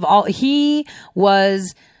middle of all. He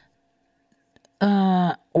was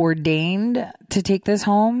ordained to take this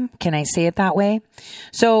home. Can I say it that way?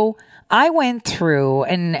 So I went through,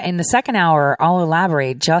 and in the second hour, I'll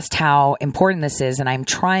elaborate just how important this is. And I'm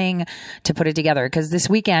trying to put it together because this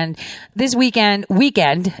weekend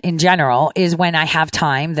in general is when I have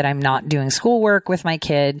time that I'm not doing schoolwork with my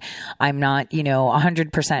kid. I'm not,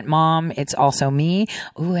 100% mom. It's also me.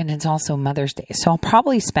 Ooh, and it's also Mother's Day. So I'll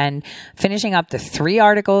probably spend finishing up the 3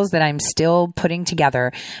 articles that I'm still putting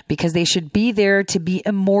together because they should be there to be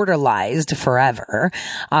immortalized forever.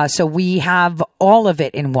 So we have all of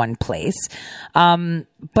it in one place.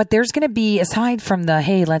 But there's going to be, aside from the,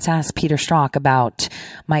 hey, let's ask Peter Strzok about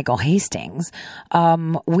Michael Hastings,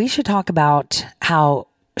 we should talk about how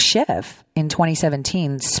Schiff in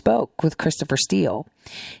 2017 spoke with Christopher Steele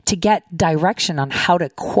to get direction on how to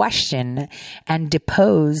question and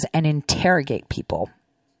depose and interrogate people.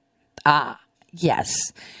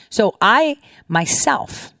 Yes. So I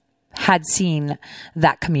myself had seen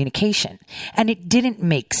that communication and it didn't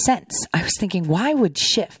make sense. I was thinking, why would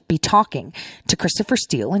Schiff be talking to Christopher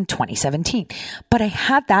Steele in 2017? But I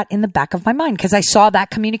had that in the back of my mind because I saw that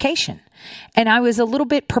communication and I was a little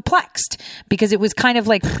bit perplexed because it was kind of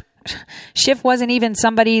like Schiff wasn't even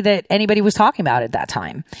somebody that anybody was talking about at that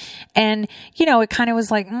time. And, it kind of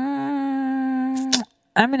was like, I'm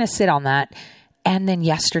going to sit on that. And then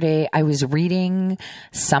yesterday I was reading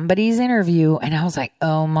somebody's interview and I was like,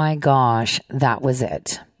 oh my gosh, that was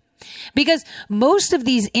it. Because most of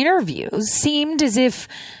these interviews seemed as if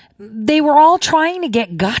they were all trying to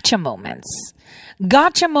get gotcha moments.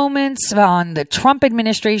 Gotcha moments on the Trump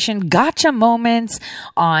administration, gotcha moments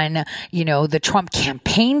on, the Trump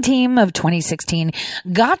campaign team of 2016,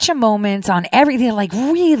 gotcha moments on everything, like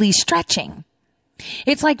really stretching.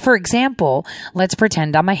 It's like, for example, let's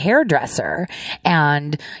pretend I'm a hairdresser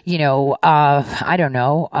and, I don't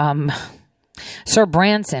know, Sir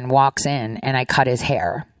Branson walks in and I cut his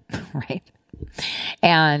hair, right?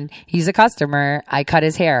 And he's a customer. I cut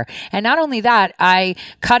his hair. And not only that, I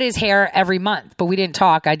cut his hair every month, but we didn't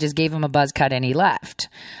talk. I just gave him a buzz cut and he left.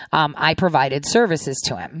 I provided services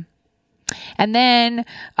to him. And then,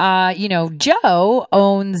 Joe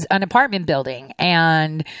owns an apartment building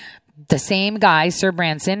and the same guy, Sir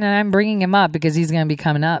Branson, and I'm bringing him up because he's going to be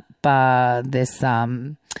coming up these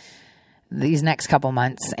next couple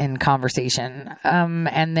months in conversation.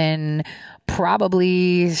 And then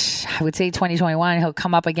probably, I would say 2021, he'll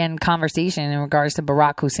come up again in conversation in regards to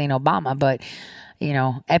Barack Hussein Obama, but,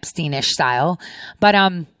 Epstein-ish style. But,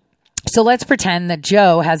 so let's pretend that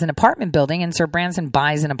Joe has an apartment building and Sir Branson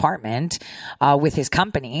buys an apartment with his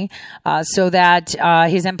company so that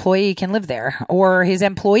his employee can live there, or his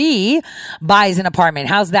employee buys an apartment.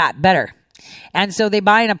 How's that? Better. And so they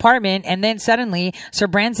buy an apartment, and then suddenly Sir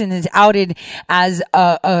Branson is outed as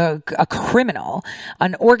a criminal,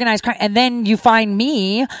 an organized crime. And then you find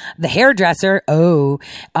me, the hairdresser,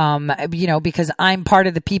 because I'm part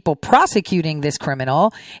of the people prosecuting this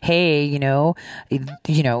criminal. Hey, you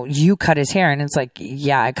cut his hair. And it's like,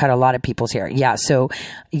 yeah, I cut a lot of people's hair. Yeah. So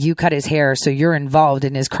you cut his hair. So you're involved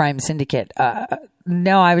in his crime syndicate.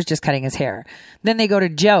 No, I was just cutting his hair. Then they go to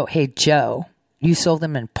Joe. Hey, Joe, you sold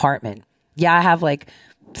him an apartment. Yeah, I have like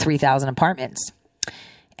 3,000 apartments,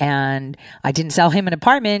 and I didn't sell him an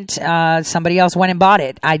apartment. Somebody else went and bought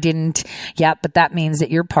it. I didn't. Yeah, but that means that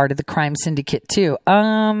you're part of the crime syndicate too.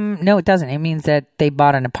 No, it doesn't. It means that they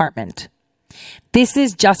bought an apartment. This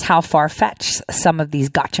is just how far-fetched some of these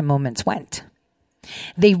gotcha moments went.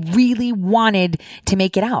 They really wanted to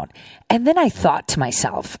make it out. And then I thought to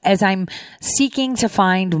myself, as I'm seeking to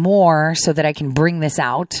find more so that I can bring this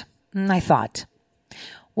out, I thought,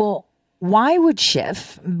 well, why would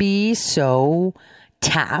Schiff be so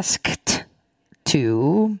tasked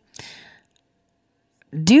to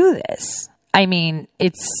do this? I mean,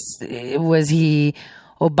 was he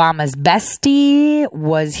Obama's bestie?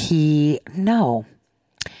 No.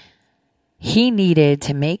 He needed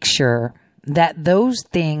to make sure that those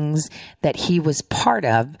things that he was part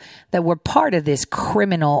of, that were part of this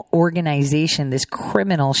criminal organization, this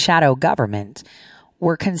criminal shadow government,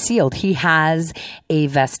 were concealed. He has a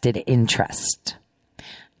vested interest,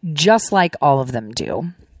 just like all of them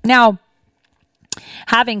do. Now,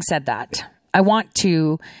 having said that, I want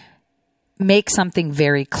to make something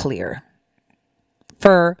very clear.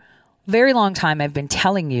 For a very long time, I've been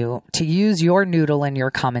telling you to use your noodle and your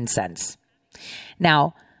common sense.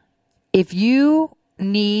 Now, if you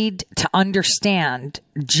need to understand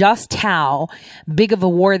just how big of a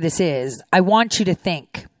war this is, I want you to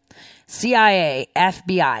think CIA,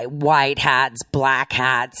 FBI, white hats, black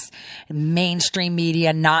hats, mainstream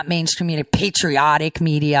media, not mainstream media, patriotic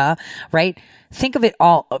media, right? Think of it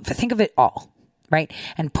all, right?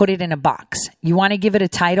 And put it in a box. You want to give it a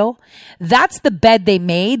title? That's the bed they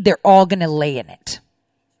made. They're all going to lay in it.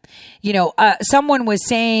 Someone was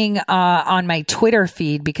saying on my Twitter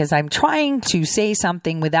feed, because I'm trying to say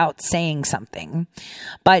something without saying something,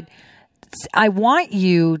 but I want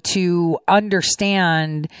you to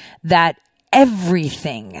understand that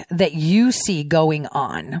everything that you see going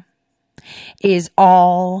on is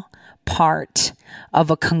all part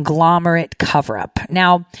of a conglomerate cover-up.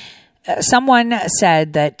 Now, someone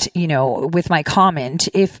said that, with my comment,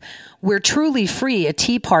 if we're truly free, a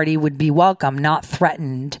Tea Party would be welcome, not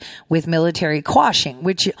threatened with military quashing,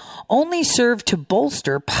 which only served to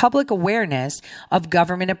bolster public awareness of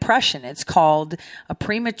government oppression. It's called a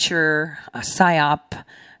premature psyop,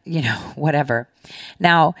 whatever.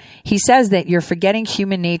 Now, he says that you're forgetting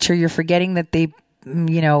human nature. You're forgetting that they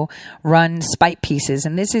run spite pieces.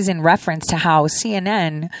 And this is in reference to how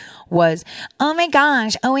CNN was, oh my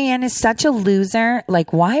gosh, OAN is such a loser.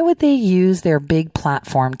 Like, why would they use their big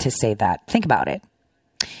platform to say that? Think about it.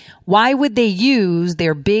 Why would they use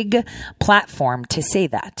their big platform to say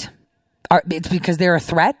that? It's because they're a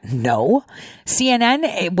threat? No.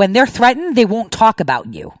 CNN, when they're threatened, they won't talk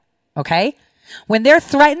about you. Okay? When they're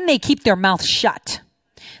threatened, they keep their mouth shut.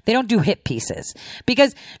 They don't do hit pieces,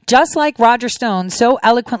 because just like Roger Stone so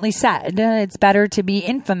eloquently said, it's better to be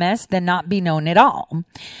infamous than not be known at all.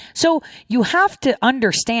 So you have to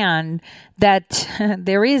understand that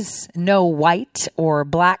there is no white or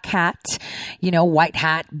black hat, white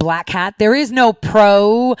hat, black hat. There is no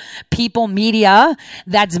pro people media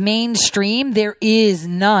that's mainstream. There is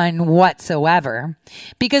none whatsoever,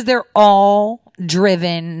 because they're all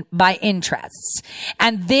driven by interests.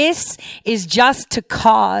 And this is just to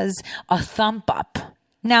cause a thump up.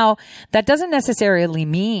 Now, that doesn't necessarily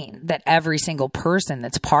mean that every single person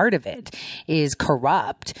that's part of it is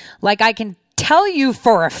corrupt. Like, I can tell you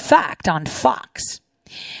for a fact on Fox,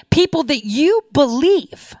 people that you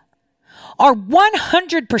believe are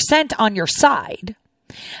 100% on your side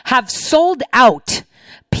have sold out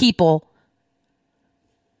people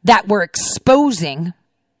that were exposing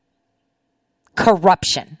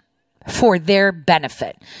corruption for their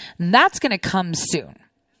benefit. And that's going to come soon.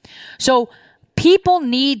 So people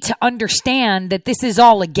need to understand that this is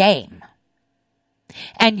all a game.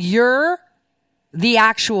 And you're the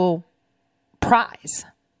actual prize.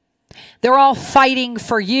 They're all fighting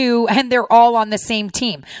for you, and they're all on the same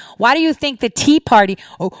team. Why do you think the Tea Party,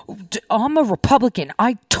 I'm a Republican,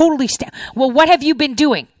 I totally stand. Well, what have you been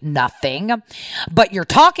doing? Nothing. But you're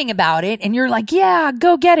talking about it, and you're like, yeah,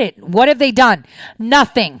 go get it. What have they done?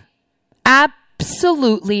 Nothing.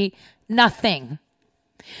 Absolutely nothing.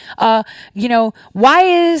 Why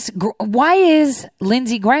is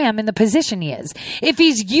Lindsey Graham in the position he is? If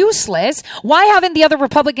he's useless, why haven't the other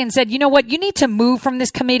Republicans said, you know what, you need to move from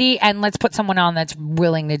this committee and let's put someone on that's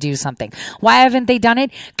willing to do something? Why haven't they done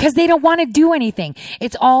it? Because they don't want to do anything.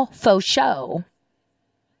 It's all faux show.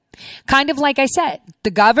 Kind of like I said,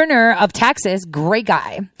 the governor of Texas, great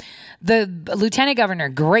guy. The lieutenant governor,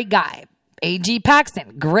 great guy. A.G.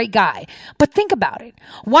 Paxton, great guy. But think about it.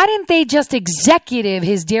 Why didn't they just executive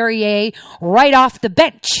his derriere right off the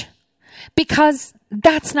bench? Because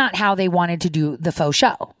that's not how they wanted to do the faux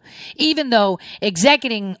show. Even though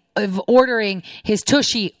ordering his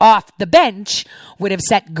tushy off the bench would have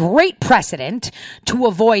set great precedent to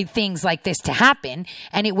avoid things like this to happen,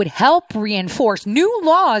 and it would help reinforce new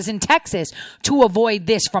laws in Texas to avoid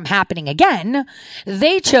this from happening again,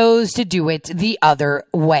 they chose to do it the other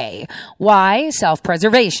way. Why?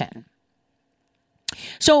 Self-preservation.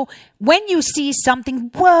 So when you see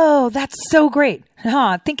something, whoa, that's so great.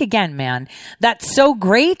 Think again, man. That's so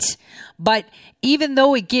great. But even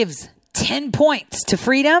though it gives 10 points to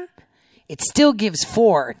freedom, it still gives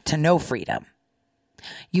 4 to no freedom.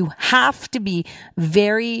 You have to be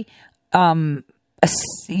very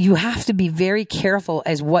careful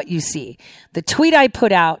as what you see. The tweet I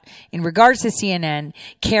put out in regards to CNN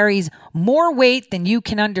carries more weight than you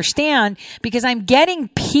can understand, because I'm getting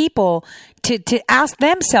people to ask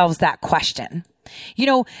themselves that question.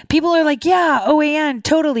 People are like, yeah, OAN,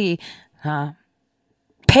 totally.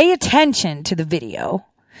 Pay attention to the video.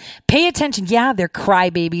 Pay attention. Yeah, they're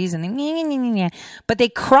crybabies, but they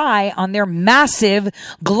cry on their massive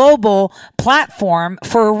global platform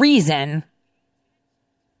for a reason.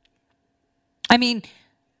 I mean,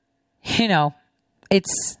 it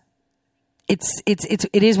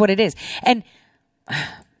is what it is. And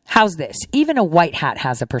how's this? Even a white hat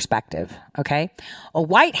has a perspective, okay? A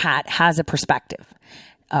white hat has a perspective.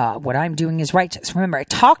 What I'm doing is righteous. Remember, I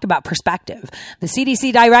talked about perspective. The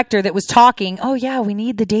CDC director that was talking, oh yeah, we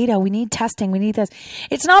need the data, we need testing, we need this.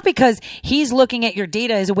 It's not because he's looking at your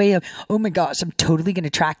data as a way of, oh my gosh, I'm totally going to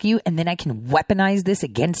track you and then I can weaponize this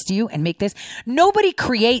against you and make this. Nobody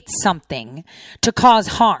creates something to cause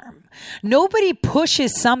harm. Nobody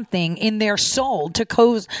pushes something in their soul to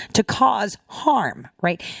cause harm,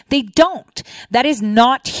 right? They don't. That is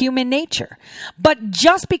not human nature. But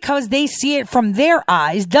just because they see it from their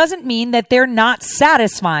eyes doesn't mean that they're not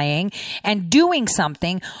satisfying and doing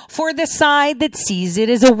something for the side that sees it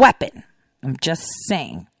as a weapon. I'm just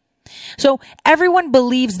saying. So everyone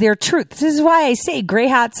believes their truth. This is why I say gray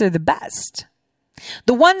hats are the best.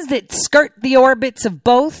 The ones that skirt the orbits of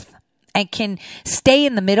both and can stay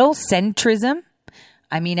in the middle, centrism.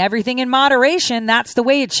 I mean, everything in moderation, that's the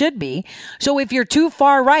way it should be. So if you're too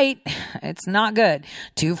far right, it's not good.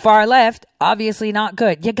 Too far left, obviously not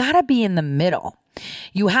good. You gotta be in the middle.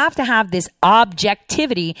 You have to have this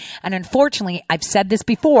objectivity. And unfortunately, I've said this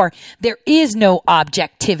before, there is no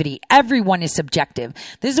objectivity. Everyone is subjective.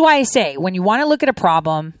 This is why I say, when you want to look at a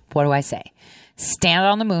problem, what do I say? Stand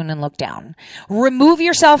on the moon and look down. Remove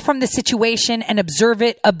yourself from the situation and observe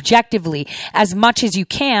it objectively as much as you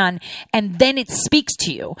can, and then it speaks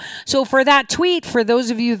to you. So for that tweet, for those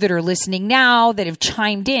of you that are listening now that have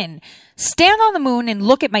chimed in, stand on the moon and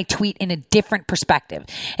look at my tweet in a different perspective.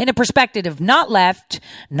 In a perspective of not left,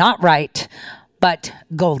 not right, but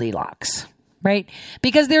Goldilocks. Right?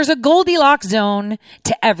 Because there's a Goldilocks zone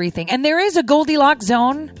to everything. And there is a Goldilocks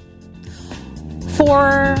zone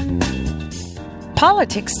for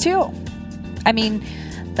politics too. I mean,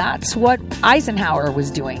 that's what Eisenhower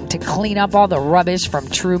was doing to clean up all the rubbish from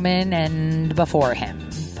Truman and before him.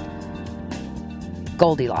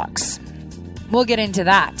 Goldilocks. We'll get into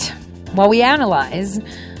that while we analyze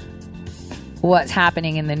what's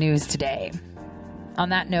happening in the news today. On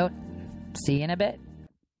that note, see you in a bit.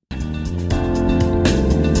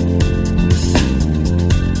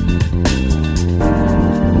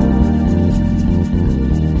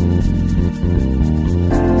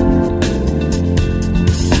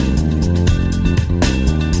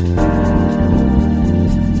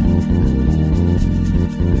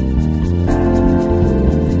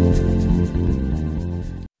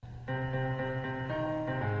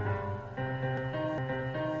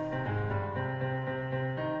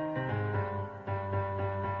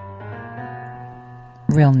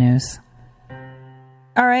 Real news.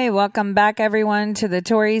 All right, welcome back, everyone, to the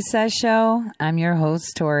Tori Says Show. I'm your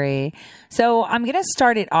host, Tori. So I'm going to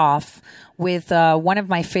start it off with one of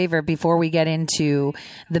my favorite before we get into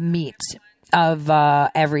the meat of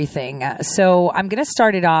everything. So I'm going to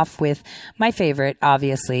start it off with my favorite,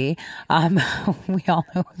 obviously. We all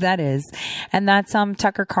know who that is. And that's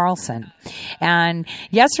Tucker Carlson. And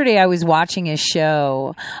yesterday I was watching his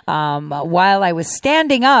show while I was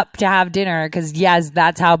standing up to have dinner because, yes,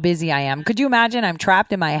 that's how busy I am. Could you imagine? I'm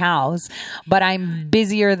trapped in my house, but I'm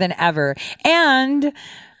busier than ever. And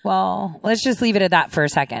well, let's just leave it at that for a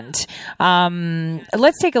second.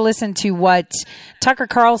 Let's take a listen to what Tucker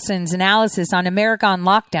Carlson's analysis on America on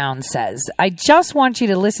lockdown says. I just want you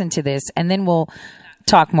to listen to this, and then we'll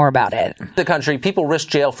talk more about it. In the country, people risk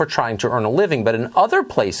jail for trying to earn a living, but in other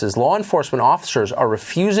places, law enforcement officers are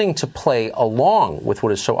refusing to play along with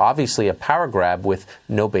what is so obviously a power grab with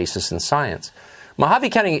no basis in science. Mojave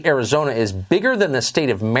County, Arizona is bigger than the state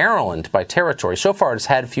of Maryland by territory. So far, it's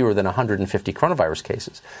had fewer than 150 coronavirus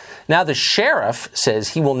cases. Now, the sheriff says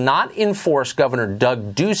he will not enforce Governor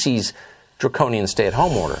Doug Ducey's draconian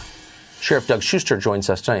stay-at-home order. Sheriff Doug Schuster joins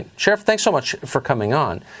us tonight. Sheriff, thanks so much for coming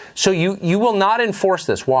on. So you will not enforce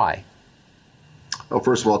this. Why? Well,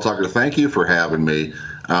 first of all, Tucker, thank you for having me.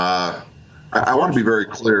 I want to be very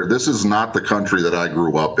clear. This is not the country that I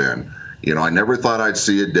grew up in. You know, I never thought I'd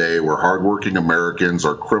see a day where hardworking Americans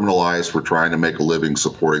are criminalized for trying to make a living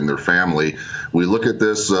supporting their family. We look at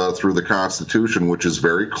this through the Constitution, which is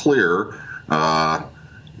very clear.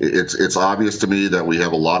 It's obvious to me that we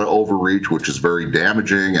have a lot of overreach, which is very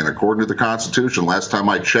damaging. And according to the Constitution, last time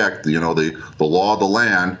I checked, you know, the law of the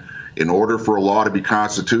land, in order for a law to be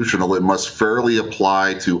constitutional, it must fairly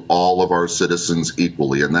apply to all of our citizens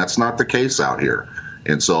equally. And that's not the case out here.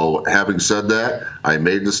 And so, having said that, I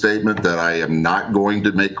made the statement that I am not going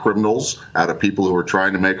to make criminals out of people who are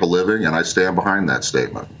trying to make a living, and I stand behind that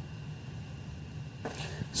statement.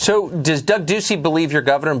 So, does Doug Ducey believe your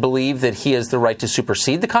governor and believe that he has the right to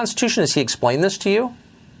supersede the Constitution? Has he explained this to you?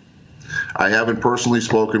 I haven't personally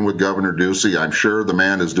spoken with Governor Ducey. I'm sure the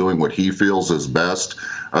man is doing what he feels is best.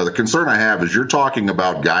 The concern I have is you're talking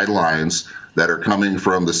about guidelines that are coming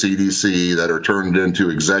from the CDC that are turned into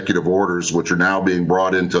executive orders, which are now being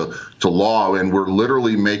brought into law, and we're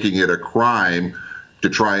literally making it a crime to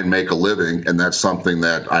try and make a living, and that's something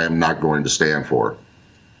that I am not going to stand for.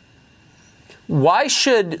 Why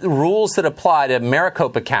should rules that apply to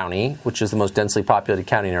Maricopa County, which is the most densely populated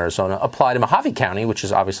county in Arizona, apply to Mojave County, which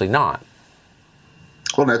is obviously not?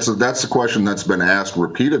 Well, that's a question that's been asked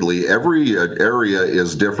repeatedly. Every area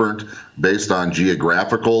is different based on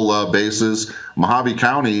geographical basis. Mojave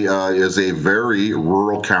County is a very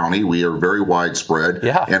rural county. We are very widespread.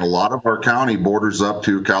 Yeah. And a lot of our county borders up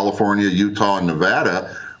to California, Utah, and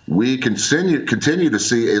Nevada. We continue to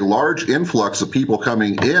see a large influx of people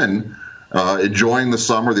coming in, enjoying the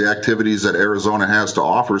summer, the activities that Arizona has to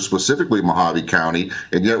offer, specifically Mojave County,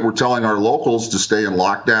 and yet we're telling our locals to stay in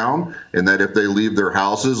lockdown, and that if they leave their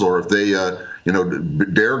houses or if they,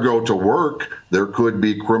 dare go to work, there could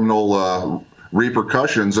be criminal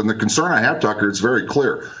repercussions. And the concern I have, Tucker, it's very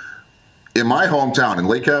clear. In my hometown, in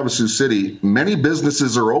Lake Havasu City, many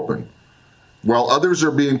businesses are open, while others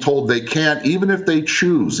are being told they can't, even if they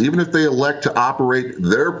choose, even if they elect to operate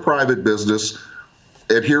their private business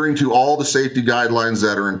adhering to all the safety guidelines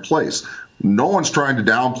that are in place. No one's trying to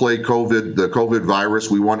downplay the COVID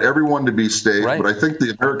virus. We want everyone to be safe, right. But I think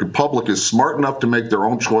the American public is smart enough to make their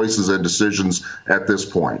own choices and decisions at this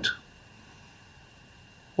point.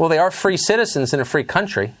 Well, they are free citizens in a free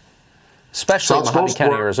country, especially Mojave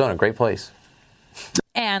County, Arizona. Great place.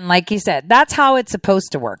 And like you said, that's how it's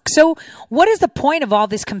supposed to work. So what is the point of all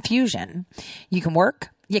this confusion? You can work.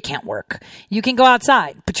 You can't work. You can go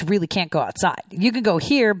outside, but you really can't go outside. You can go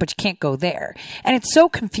here, but you can't go there. And it's so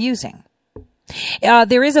confusing.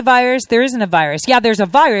 There is a virus. There isn't a virus. Yeah, there's a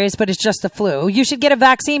virus, but it's just the flu. You should get a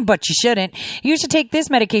vaccine, but you shouldn't. You should take this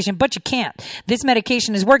medication, but you can't. This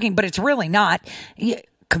medication is working, but it's really not.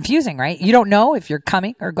 Confusing, right? You don't know if you're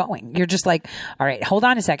coming or going. You're just like, all right, hold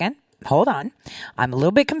on a second. Hold on. I'm a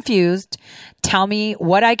little bit confused. Tell me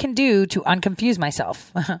what I can do to unconfuse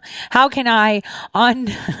myself. How can I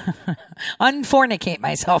unfornicate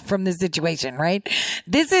myself from this situation, right?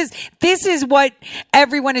 This is what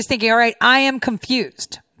everyone is thinking. All right, I am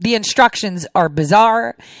confused. The instructions are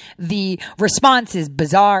bizarre. The response is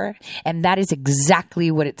bizarre. And that is exactly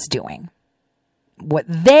what it's doing. What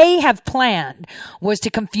they have planned was to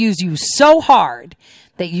confuse you so hard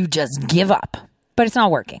that you just give up. But it's not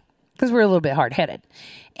working. Because we're a little bit hard-headed.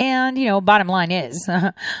 And, bottom line is,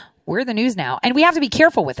 we're the news now. And we have to be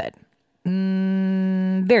careful with it.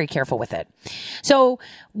 I'm very careful with it. So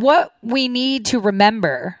what we need to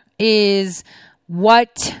remember is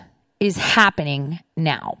what is happening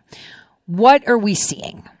now. What are we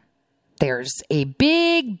seeing? There's a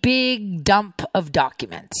big dump of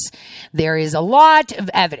documents. There is a lot of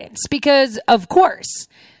evidence because, of course,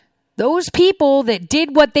 those people that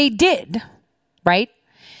did what they did, right?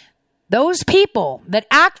 Those people that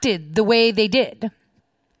acted the way they did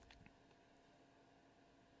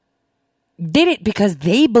it because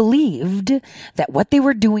they believed that what they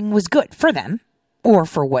were doing was good for them or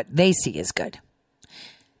for what they see as good.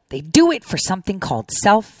 They do it for something called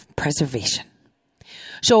self-preservation.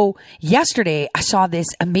 So yesterday I saw this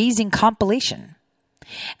amazing compilation.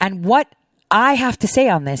 And what I have to say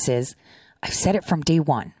on this is, I've said it from day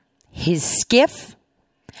one. His skiff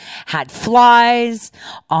had flies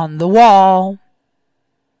on the wall.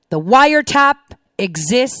 The wiretap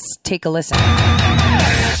exists. Take a listen.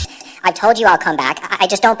 I've told you I'll come back. I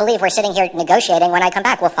just don't believe we're sitting here negotiating when I come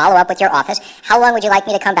back. We'll follow up with your office. How long would you like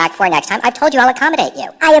me to come back for next time? I've told you I'll accommodate you.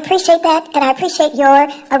 I appreciate that, and I appreciate your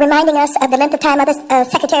reminding us of the length of time other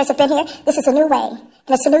secretaries have been here. This is a new way, and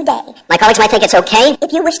it's a new day. My colleagues might think it's okay.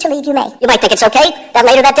 If you wish to leave, you may. You might think it's okay that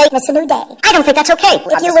later that day. And it's a new day. I don't think that's okay.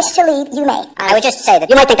 If you wish to leave, you may. I would just say that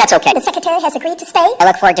you might think that's okay. The secretary has agreed to stay. I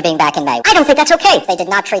look forward to being back in May. I don't think that's okay. They did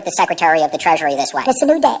not treat the secretary of the Treasury this way. It's a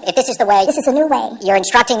new day. If this is the way, this is a new way. You're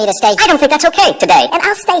instructing me to stay. I don't think that's okay today. And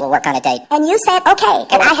I'll stay. We'll work on a date. And you said okay,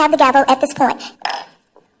 and I have the gavel at this point.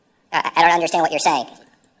 I don't understand what you're saying.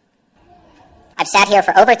 I've sat here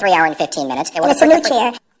for over 3 hours and 15 minutes. And it's a new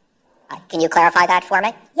chair. Can you clarify that for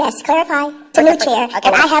me? Yes, clarify. It's a new chair,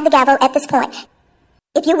 and I have the gavel at this point.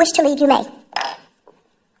 If you wish to leave, you may.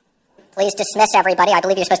 Please dismiss everybody. I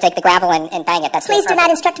believe you're supposed to take the gavel and bang it. That's Please do not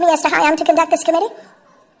instruct me as to how I am to conduct this committee.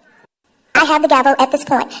 I have the gavel at this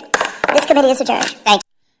point. This committee is adjourned. Thank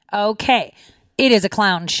you. Okay. It is a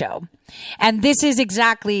clown show. And this is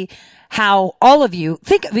exactly how all of you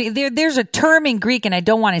think. There's a term in Greek, and I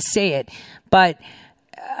don't want to say it, but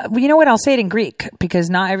you know what? I'll say it in Greek because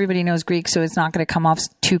not everybody knows Greek, so it's not going to come off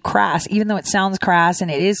too crass, even though it sounds crass,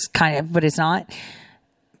 and it is kind of, but it's not.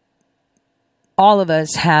 All of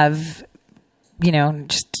us have,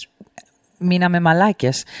 just minam and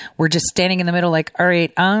malakis. We're just standing in the middle like, all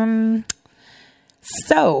right,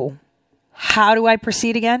 so how do I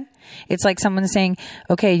proceed again? It's like someone saying,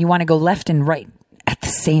 okay, you want to go left and right at the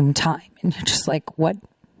same time. And you're just like, what?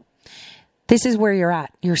 This is where you're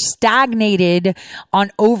at. You're stagnated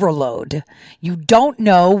on overload. You don't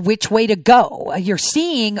know which way to go. You're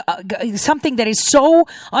seeing something that is so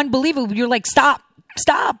unbelievable. You're like, stop.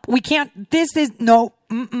 We can't,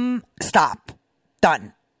 stop.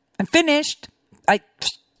 Done. I'm finished. I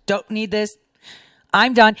don't need this.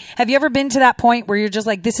 I'm done. Have you ever been to that point where you're just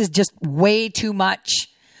like, this is just way too much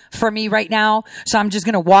for me right now, so I'm just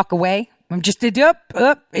going to walk away? I'm just,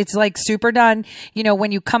 it's like super done.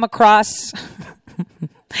 When you come across,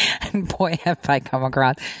 and boy, have I come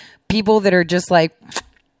across people that are just like,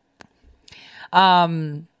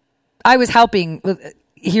 I was helping,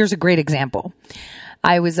 here's a great example.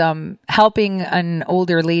 I was helping an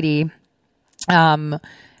older lady,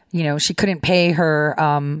 she couldn't pay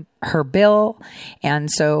her bill, and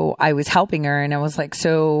so I was helping her, and I was like,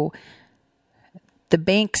 so the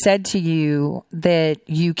bank said to you that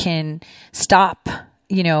you can stop,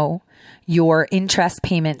 your interest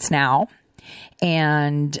payments now,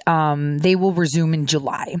 and they will resume in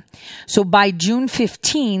July. So by June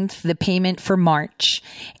 15th, the payment for March,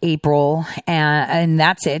 April, and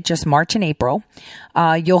that's it, just March and April,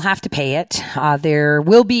 you'll have to pay it. There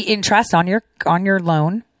will be interest on your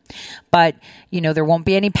loan, but there won't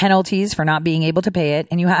be any penalties for not being able to pay it,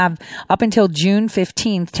 and you have up until June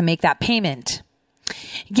 15th to make that payment.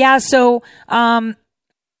 Yeah, so when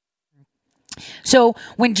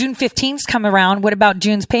June 15th come around, what about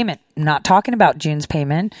June's payment? I'm not talking about June's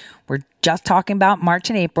payment. We're just talking about March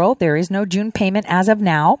and April. There is no June payment as of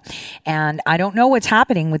now, and I don't know what's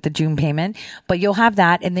happening with the June payment, but you'll have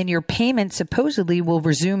that, and then your payment supposedly will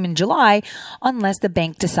resume in July unless the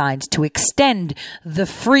bank decides to extend the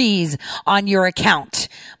freeze on your account.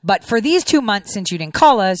 But for these 2 months, since you didn't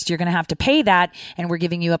call us, you're going to have to pay that, and we're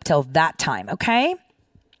giving you up till that time, okay?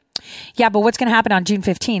 Yeah, but what's going to happen on June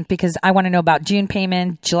 15th? Because I want to know about June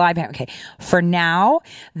payment, July payment. Okay. For now,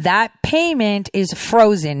 that payment is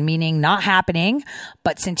frozen, meaning not happening.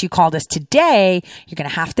 But since you called us today, you're going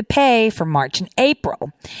to have to pay for March and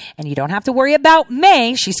April. And you don't have to worry about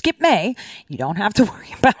May. She skipped May. You don't have to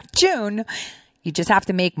worry about June. You just have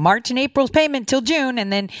to make March and April's payment till June,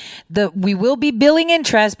 and then we will be billing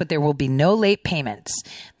interest, but there will be no late payments.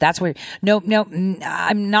 That's where, no,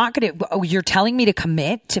 I'm not going to, you're telling me to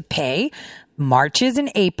commit to pay March's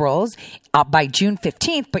and April's by June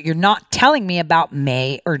 15th, but you're not telling me about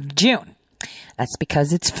May or June. That's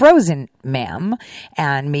because it's frozen, ma'am.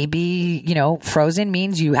 And maybe, frozen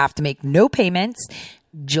means you have to make no payments.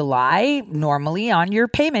 July, normally on your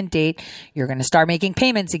payment date, you're going to start making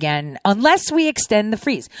payments again, unless we extend the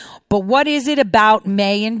freeze. But what is it about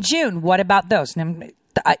May and June? What about those?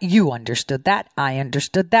 You understood that. I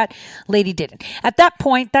understood that. Lady didn't. At that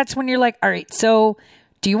point, that's when you're like, all right, so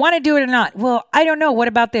do you want to do it or not? Well, I don't know. What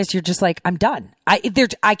about this? You're just like, I'm done.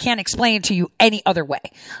 I can't explain it to you any other way.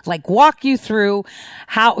 Like, walk you through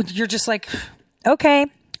how you're just like, okay,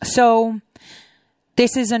 so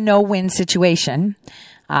this is a no-win situation.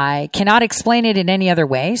 I cannot explain it in any other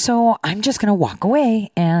way. So I'm just going to walk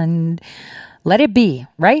away and let it be,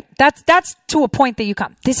 right? That's to a point that you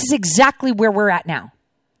come. This is exactly where we're at now.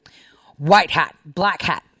 White hat, black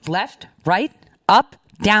hat, left, right, up,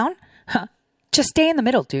 down. Just stay in the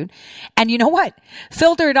middle, dude. And you know what?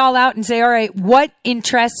 Filter it all out and say, all right, what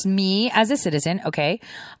interests me as a citizen? Okay.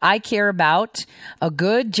 I care about a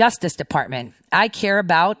good Justice Department. I care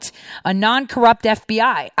about a non-corrupt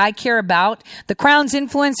FBI. I care about the Crown's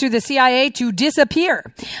influence through the CIA to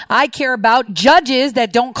disappear. I care about judges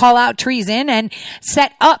that don't call out treason and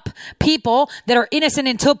set up people that are innocent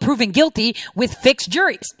until proven guilty with fixed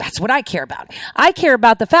juries. That's what I care about. I care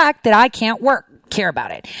about the fact that I can't work. Care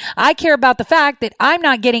about it. I care about the fact that I'm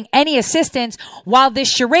not getting any assistance while this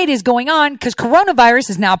charade is going on because coronavirus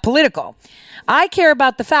is now political. I care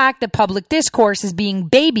about the fact that public discourse is being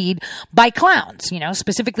babied by clowns,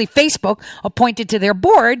 specifically Facebook appointed to their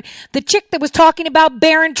board the chick that was talking about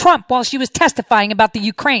Barron Trump while she was testifying about the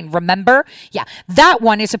Ukraine. Remember? Yeah, that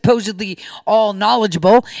one is supposedly all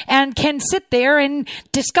knowledgeable and can sit there and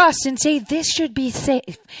discuss and say this should be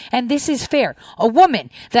safe and this is fair. A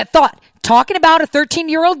woman that thought talking about a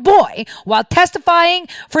 13-year-old boy while testifying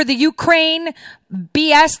for the Ukraine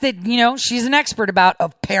BS that, she's an expert about,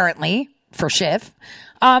 apparently, for Schiff,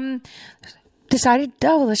 decided,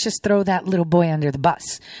 let's just throw that little boy under the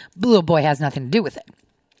bus. The little boy has nothing to do with it.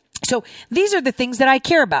 So these are the things that I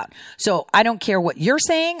care about. So I don't care what you're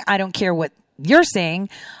saying. I don't care what you're saying.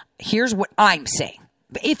 Here's what I'm saying.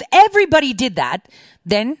 If everybody did that,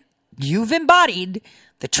 then you've embodied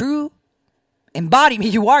the true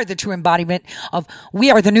embodiment. You are the true embodiment of we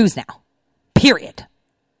are the news now. Period.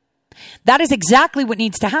 That is exactly what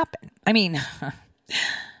needs to happen. I mean,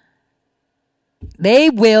 they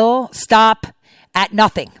will stop at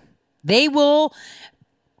nothing. They will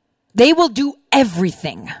do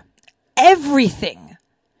everything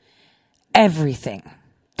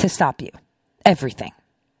to stop you. Everything.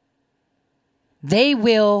 They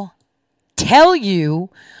will tell you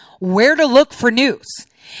where to look for news.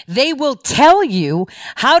 They will tell you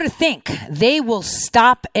how to think. They will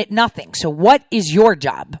stop at nothing. So what is your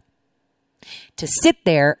job? To sit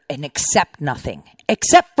there and accept nothing,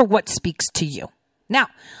 except for what speaks to you. Now,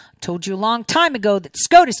 I told you a long time ago that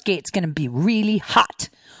SCOTUS Gate's going to be really hot.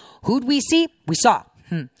 Who'd we see? We saw.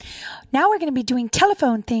 Now we're going to be doing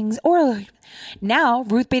telephone things. Or now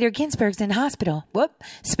Ruth Bader Ginsburg's in the hospital. Whoop.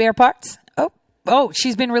 Spare parts. Oh,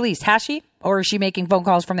 she's been released. Has she? Or is she making phone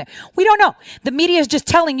calls from there? We don't know. The media is just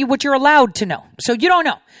telling you what you're allowed to know. So you don't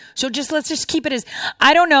know. So let's just keep it as,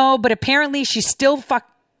 I don't know, but apparently she's still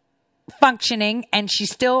functioning and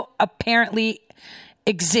she's still apparently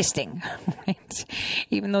existing. Right?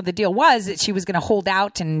 Even though the deal was that she was going to hold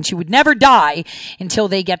out and she would never die until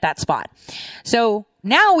they get that spot. So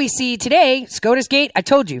now we see today, SCOTUS Gate, I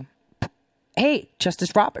told you, hey,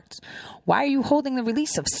 Justice Roberts, why are you holding the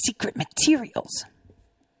release of secret materials?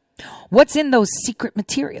 What's in those secret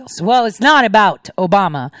materials? Well, it's not about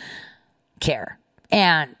Obamacare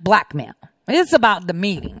and blackmail. It's about the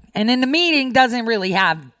meeting. And then the meeting doesn't really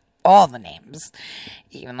have all the names,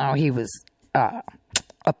 even though he was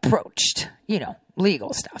approached,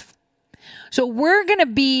 legal stuff. So we're going to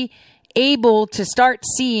be able to start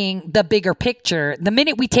seeing the bigger picture the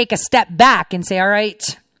minute we take a step back and say, all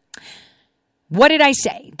right, what did I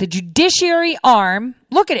say? The judiciary arm,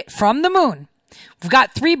 look at it, from the moon. We've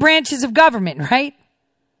got 3 branches of government, right?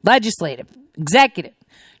 Legislative, executive,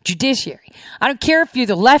 judiciary. I don't care if you're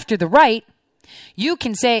the left or the right. You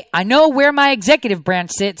can say, I know where my executive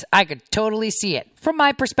branch sits. I could totally see it from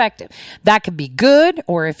my perspective. That could be good,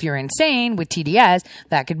 or if you're insane with TDS,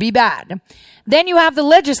 that could be bad. Then you have the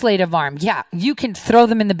legislative arm. Yeah, you can throw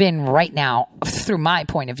them in the bin right now through my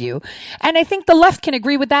point of view. And I think the left can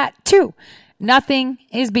agree with that too. Nothing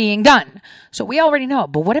is being done. So we already know.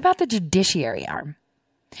 But what about the judiciary arm?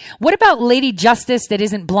 What about Lady Justice that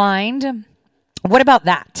isn't blind? What about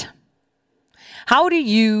that? How do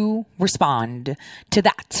you respond to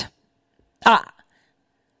that?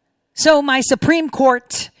 So my Supreme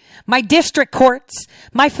Court, my district courts,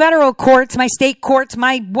 my federal courts, my state courts,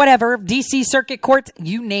 my whatever, DC Circuit courts,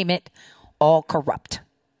 you name it, all corrupt.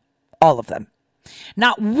 All of them.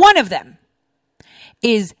 Not one of them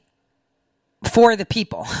is for the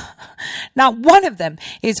people. Not one of them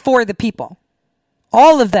is for the people.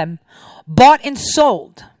 All of them bought and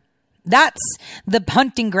sold. That's the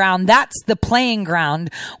hunting ground. That's the playing ground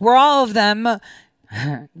where all of them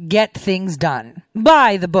get things done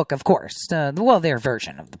by the book, of course. Their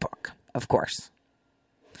version of the book, of course.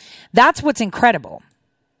 That's what's incredible.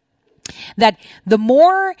 That the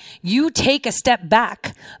more you take a step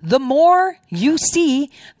back, the more you see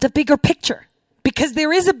the bigger picture. Because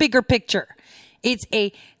there is a bigger picture. It's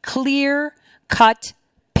a clear-cut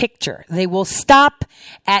picture. They will stop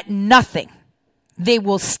at nothing. They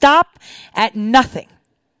will stop at nothing.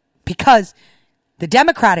 Because the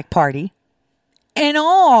Democratic Party and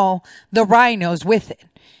all the rhinos with it,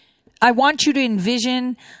 I want you to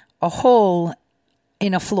envision a hole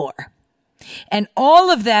in a floor. And all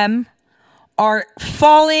of them are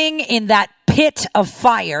falling in that pit of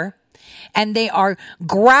fire, and they are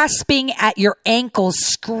grasping at your ankles,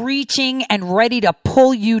 screeching and ready to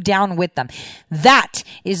pull you down with them. That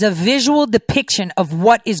is a visual depiction of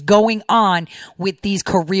what is going on with these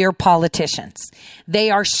career politicians. They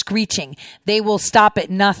are screeching. They will stop at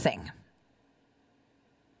nothing.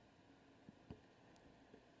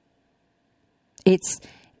 It's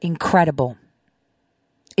incredible.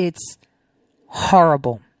 It's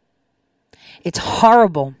horrible. It's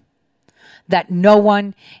horrible that no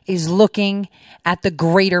one is looking at the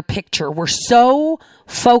greater picture. We're so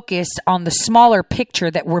focused on the smaller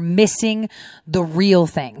picture that we're missing the real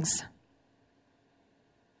things.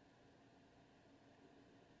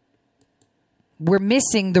 We're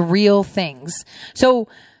missing the real things. So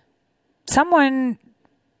someone,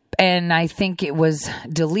 and I think it was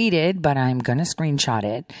deleted, but I'm going to screenshot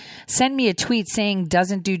it, send me a tweet saying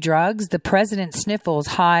doesn't do drugs. The president sniffles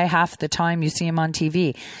high half the time you see him on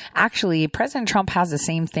TV. Actually, President Trump has the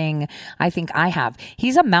same thing I think I have.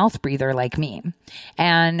 He's a mouth breather like me.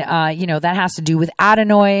 And, that has to do with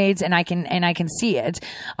adenoids, and I can see it,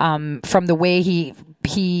 from the way he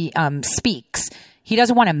speaks. He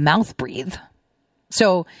doesn't want to mouth breathe.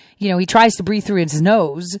 So, he tries to breathe through his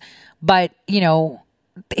nose, but,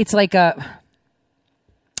 it's like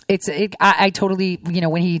I totally,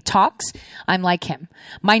 when he talks, I'm like him.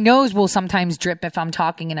 My nose will sometimes drip if I'm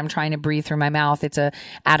talking and I'm trying to breathe through my mouth. It's a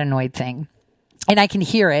adenoid thing. And I can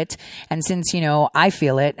hear it. And since, I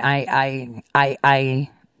feel it, I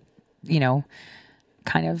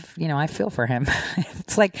feel for him.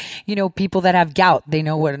 It's like, people that have gout, they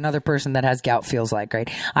know what another person that has gout feels like, right?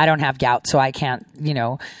 I don't have gout, so I can't,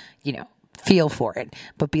 feel for it,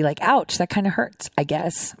 but be like, ouch, that kind of hurts, I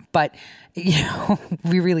guess. But,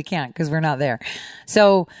 we really can't because we're not there.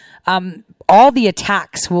 So, all the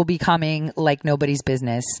attacks will be coming like nobody's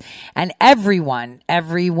business. And everyone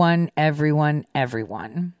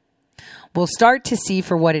will start to see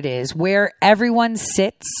for what it is, where everyone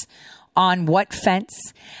sits on what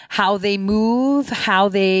fence, how they move, how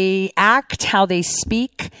they act, how they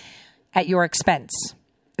speak at your expense.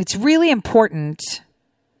 It's really important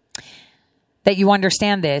that you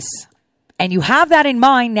understand this, and you have that in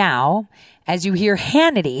mind now as you hear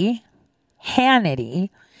Hannity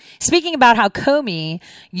speaking about how Comey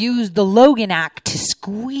used the Logan Act to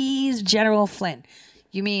squeeze General Flynn.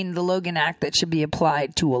 You mean the Logan Act that should be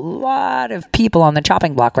applied to a lot of people on the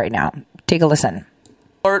chopping block right now. Take a listen.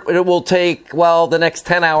 It will take, the next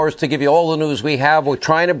 10 hours to give you all the news we have. We're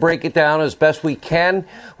trying to break it down as best we can.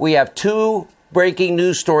 We have two breaking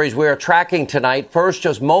news stories we are tracking tonight. First,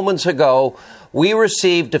 just moments ago, we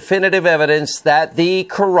received definitive evidence that the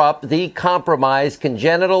corrupt, the compromised,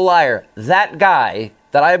 congenital liar, that guy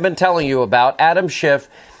that I've been telling you about, Adam Schiff,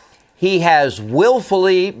 he has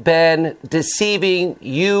willfully been deceiving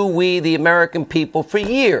you, we, the American people, for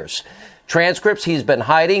years. Transcripts he's been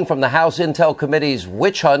hiding from the House Intel Committee's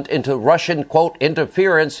witch hunt into Russian, quote,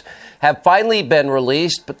 interference have finally been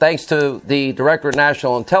released, but thanks to the Director of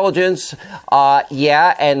National Intelligence,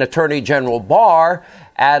 and Attorney General Barr,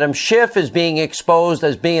 Adam Schiff is being exposed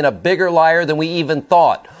as being a bigger liar than we even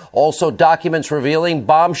thought. Also, documents revealing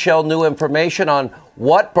bombshell new information on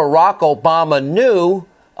what Barack Obama knew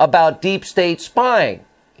about deep state spying.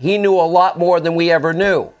 He knew a lot more than we ever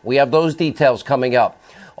knew. We have those details coming up.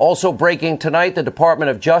 Also breaking tonight, the Department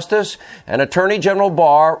of Justice and Attorney General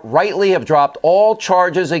Barr rightly have dropped all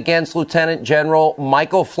charges against Lieutenant General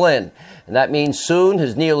Michael Flynn. And that means soon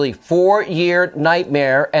his nearly 4-year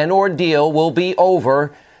nightmare and ordeal will be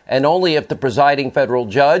over, and only if the presiding federal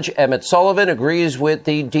judge, Emmett Sullivan, agrees with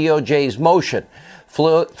the DOJ's motion.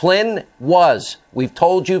 Flynn was, we've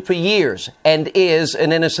told you for years, and is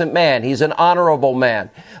an innocent man. He's an honorable man,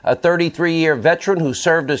 a 33-year veteran who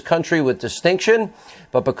served his country with distinction.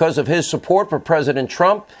 But because of his support for President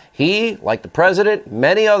Trump, he, like the president,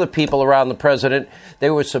 many other people around the president, they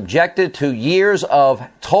were subjected to years of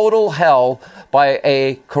total hell by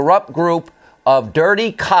a corrupt group of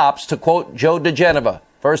dirty cops, to quote Joe DeGeneva.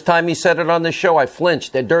 First time he said it on this show, I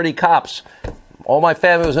flinched. They're dirty cops. All my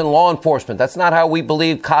family was in law enforcement. That's not how we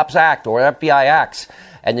believe cops act or FBI acts.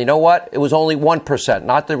 And you know what? It was only 1%,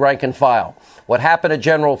 not the rank and file. What happened to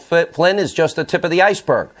General Flynn is just the tip of the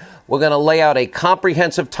iceberg. We're going to lay out a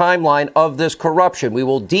comprehensive timeline of this corruption. We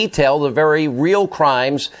will detail the very real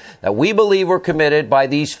crimes that we believe were committed by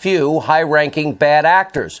these few high-ranking bad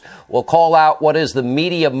actors. We'll call out what is the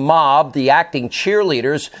media mob, the acting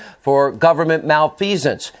cheerleaders for government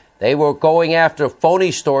malfeasance. They were going after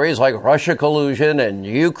phony stories like Russia collusion and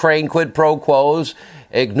Ukraine quid pro quos,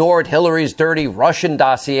 ignored Hillary's dirty Russian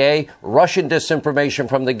dossier, Russian disinformation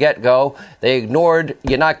from the get-go. They ignored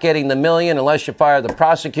you're not getting the million unless you fire the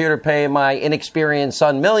prosecutor paying my inexperienced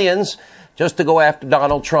son millions, just to go after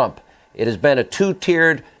Donald Trump. It has been a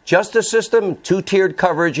two-tiered justice system, two-tiered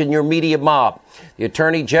coverage in your media mob. The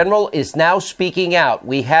Attorney General is now speaking out.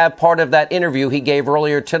 We have part of that interview he gave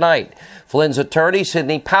earlier tonight. Flynn's attorney,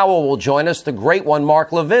 Sidney Powell, will join us. The great one,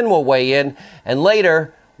 Mark Levin, will weigh in. And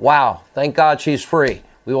later, wow, thank God she's free,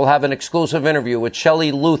 we will have an exclusive interview with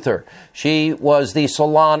Shelley Luther. She was the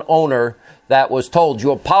salon owner that was told,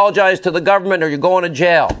 you apologize to the government or you're going to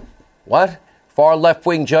jail. What? Far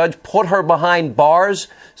left-wing judge put her behind bars,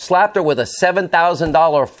 slapped her with a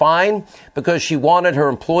 $7,000 fine because she wanted her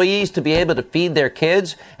employees to be able to feed their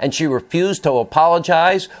kids, and she refused to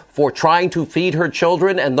apologize for trying to feed her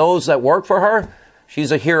children and those that work for her.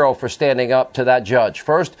 She's a hero for standing up to that judge.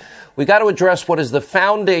 First, we got to address what is the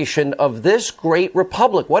foundation of this great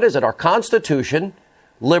republic. What is it? Our Constitution,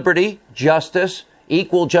 liberty, justice,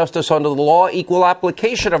 equal justice under the law, equal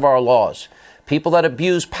application of our laws. People that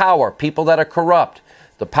abuse power, people that are corrupt,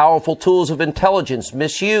 the powerful tools of intelligence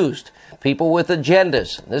misused, people with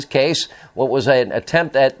agendas. In this case, what was an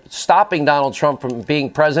attempt at stopping Donald Trump from being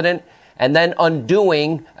president and then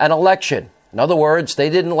undoing an election. In other words, they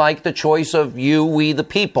didn't like the choice of you, we, the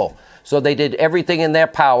people. So they did everything in their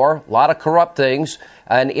power, a lot of corrupt things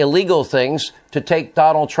and illegal things, to take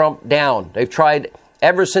Donald Trump down. They've tried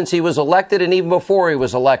ever since he was elected and even before he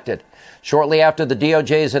was elected. Shortly after the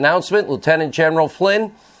DOJ's announcement, Lieutenant General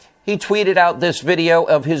Flynn, he tweeted out this video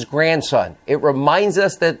of his grandson. It reminds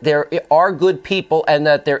us that there are good people and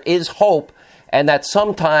that there is hope, and that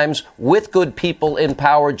sometimes with good people in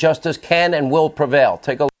power, justice can and will prevail.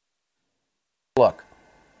 Take a look.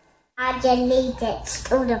 I deleted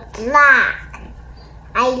to the flag.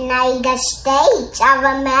 I United States of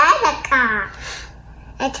America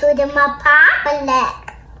and to the republic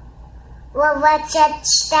for which it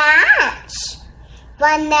stands,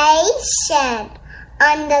 one nation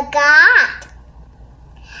under God,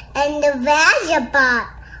 and the visible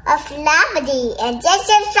of liberty and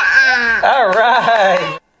justice for all. All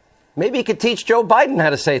right. Maybe you could teach Joe Biden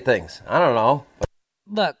how to say things. I don't know.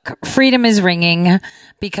 Look, freedom is ringing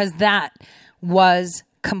because that was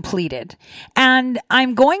completed. And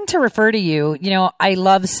I'm going to refer to you, I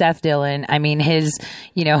love Seth Dillon. I mean, his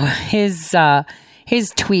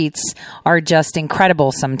tweets are just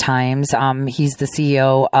incredible sometimes. He's the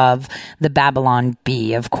CEO of the Babylon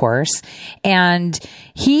Bee, of course. And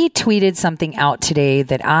he tweeted something out today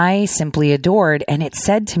that I simply adored. And it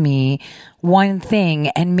said to me one thing,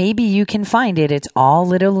 and maybe you can find it. It's all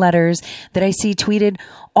little letters that I see tweeted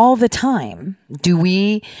all the time. Do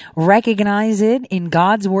we recognize it in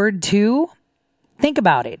God's word too? Think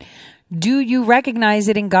about it. Do you recognize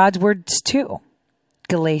it in God's words too?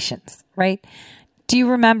 Galatians, right? Do you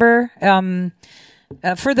remember,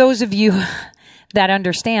 for those of you that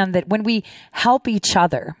understand that when we help each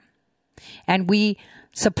other and we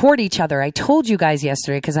support each other, I told you guys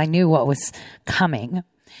yesterday, because I knew what was coming,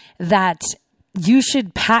 that you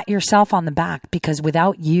should pat yourself on the back, because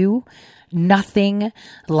without you, nothing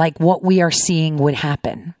like what we are seeing would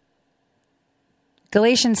happen.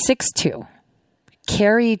 Galatians 6:2.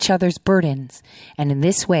 Carry each other's burdens, and in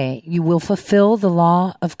this way you will fulfill the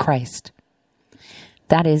law of Christ.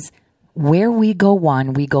 That is, where we go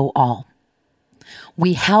one, we go all.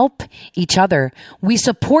 We help each other. We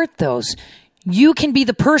support those. You can be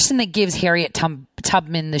the person that gives Harriet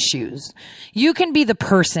Tubman the shoes. You can be the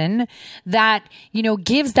person that,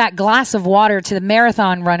 gives that glass of water to the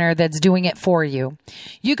marathon runner that's doing it for you.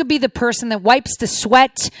 You could be the person that wipes the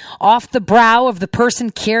sweat off the brow of the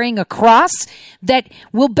person carrying a cross that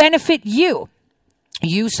will benefit you.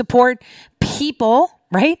 You support people,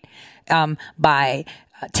 right? By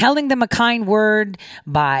telling them a kind word,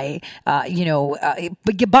 by,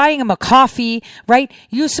 buying them a coffee, right?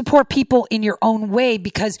 You support people in your own way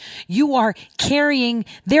because they're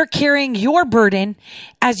carrying your burden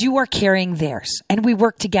as you are carrying theirs. And we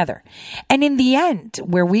work together. And in the end,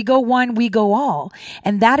 where we go one, we go all.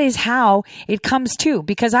 And that is how it comes to,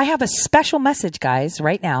 because I have a special message, guys,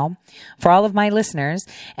 right now for all of my listeners,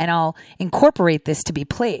 and I'll incorporate this to be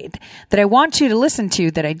played, that I want you to listen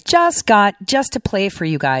to, that I just got just to play for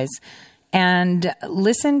you guys. And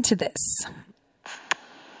listen to this.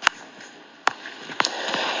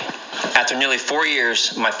 After nearly 4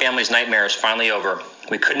 years, my family's nightmare is finally over.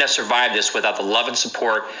 We couldn't have survived this without the love and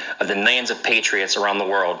support of the millions of patriots around the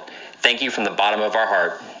world. Thank you from the bottom of our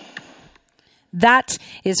heart. That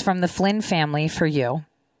is from the Flynn family for you.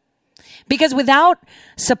 Because without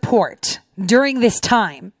support during this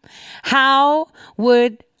time, how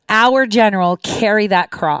would our general carry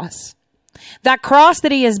that cross? That cross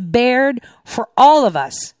that he has bared for all of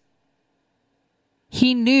us.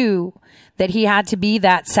 He knew that he had to be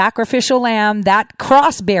that sacrificial lamb, that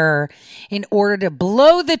cross bearer, in order to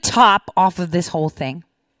blow the top off of this whole thing.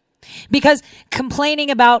 Because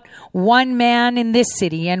complaining about one man in this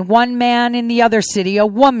city and one man in the other city, a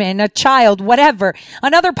woman, a child, whatever,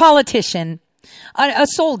 another politician, a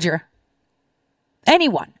soldier,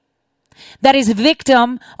 anyone that is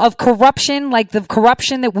victim of corruption like the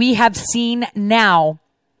corruption that we have seen now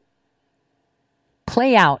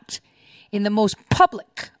play out in the most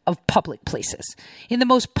public of public places, in the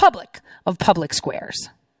most public of public squares.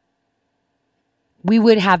 We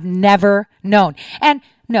would have never known. And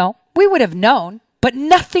no, we would have known, but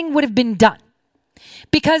nothing would have been done.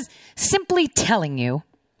 Because simply telling you,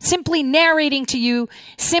 simply narrating to you,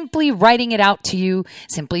 simply writing it out to you,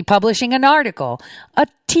 simply publishing an article, a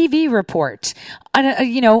TV report,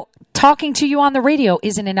 talking to you on the radio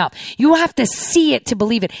isn't enough. You have to see it to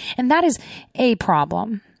believe it. And that is a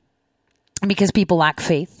problem because people lack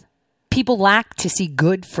faith. People lack to see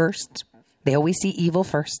good first. They always see evil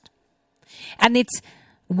first. And it's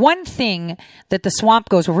one thing that the swamp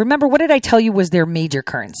goes, well, remember, what did I tell you was their major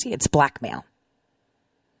currency? It's blackmail.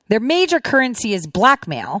 Their major currency is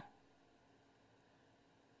blackmail.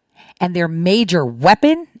 And their major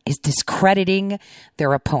weapon is discrediting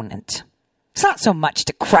their opponent. It's not so much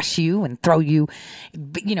to crush you and throw you,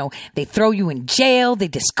 they throw you in jail, they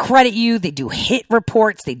discredit you, they do hit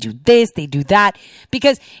reports, they do this, they do that.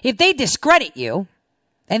 Because if they discredit you,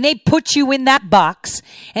 and they put you in that box,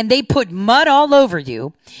 and they put mud all over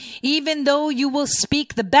you, even though you will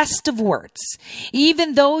speak the best of words,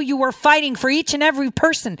 even though you are fighting for each and every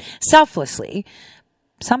person selflessly,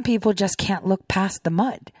 some people just can't look past the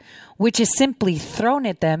mud, which is simply thrown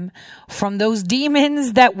at them from those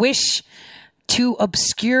demons that wish to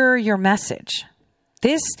obscure your message.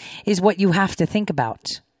 This is what you have to think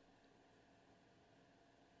about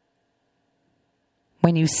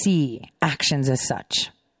when you see actions as such.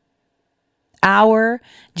 Our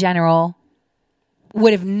general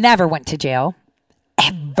would have never went to jail,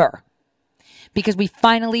 ever, because we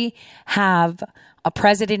finally have a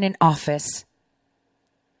president in office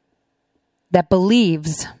that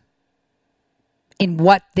believes in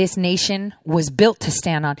what this nation was built to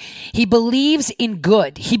stand on. He believes in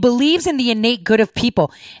good. He believes in the innate good of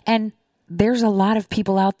people. And there's a lot of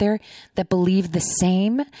people out there that believe the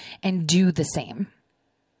same and do the same.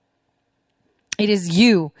 It is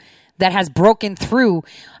you that has broken through.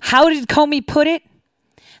 How did Comey put it?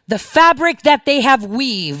 The fabric that they have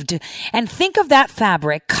weaved. And think of that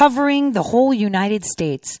fabric covering the whole United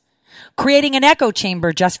States, creating an echo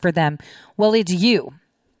chamber just for them. Well, it's you,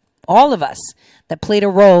 all of us, that played a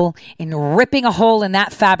role in ripping a hole in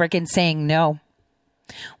that fabric and saying no.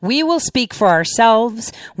 We will speak for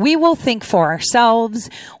ourselves. We will think for ourselves.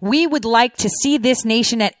 We would like to see this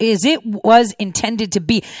nation as it was intended to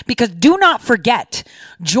be. Because do not forget,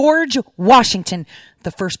 George Washington,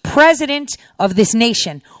 the first president of this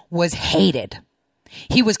nation, was hated.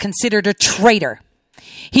 He was considered a traitor.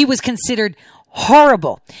 He was considered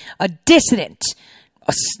horrible, a dissident,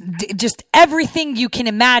 just everything you can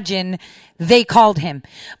imagine they called him.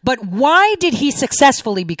 But why did he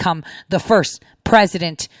successfully become the first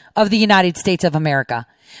president of the United States of America?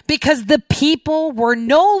 Because the people were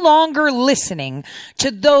no longer listening to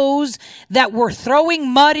those that were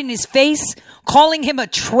throwing mud in his face, calling him a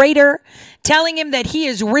traitor, telling him that he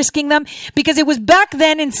is risking them, because it was back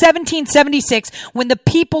then in 1776 when the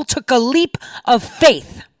people took a leap of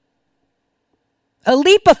faith. A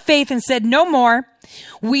leap of faith and said, no more.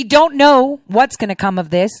 We don't know what's going to come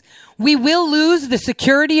of this. We will lose the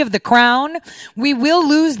security of the crown. We will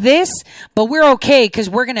lose this, but we're okay because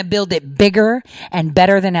we're going to build it bigger and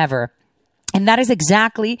better than ever. And that is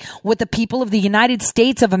exactly what the people of the United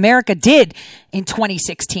States of America did in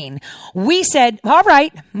 2016. We said, all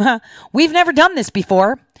right, we've never done this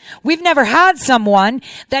before. We've never had someone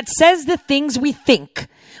that says the things we think.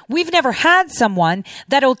 We've never had someone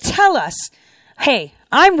that'll tell us, hey,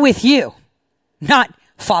 I'm with you, not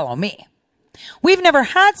follow me. We've never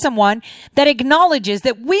had someone that acknowledges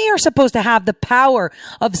that we are supposed to have the power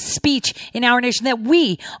of speech in our nation, that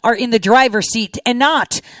we are in the driver's seat and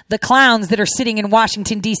not the clowns that are sitting in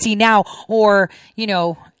Washington, D.C. now, or, you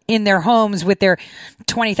know, in their homes with their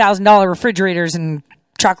 $20,000 refrigerators and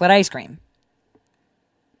chocolate ice cream.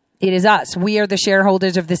 It is us. We are the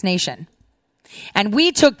shareholders of this nation. And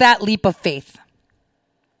we took that leap of faith.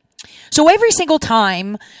 So every single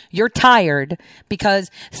time you're tired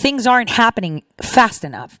because things aren't happening fast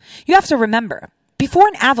enough, you have to remember, before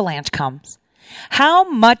an avalanche comes, how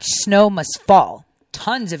much snow must fall?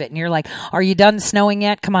 Tons of it. And you're like, are you done snowing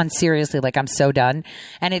yet? Come on, seriously. Like, I'm so done.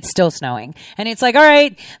 And it's still snowing. And it's like, all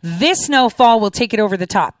right, this snowfall will take it over the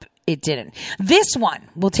top. It didn't. This one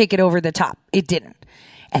will take it over the top. It didn't.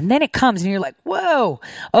 And then it comes and you're like, whoa,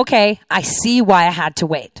 okay, I see why I had to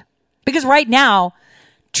wait. Because right now,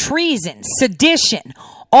 treason, sedition,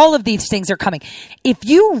 all of these things are coming. If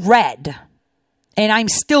you read, and I'm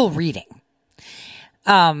still reading,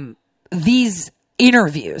 these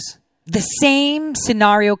interviews, the same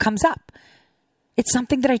scenario comes up. It's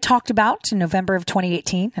something that I talked about in November of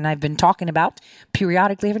 2018, and I've been talking about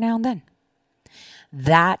periodically every now and then.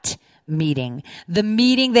 That meeting, the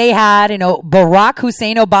meeting they had in Barack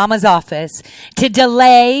Hussein Obama's office to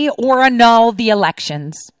delay or annul the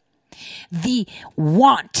elections. The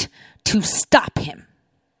want to stop him,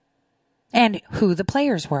 and who the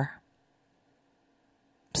players were.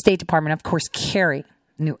 State Department, of course, Kerry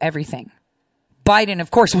knew everything. Biden,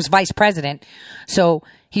 of course, was vice president, so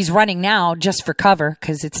he's running now just for cover,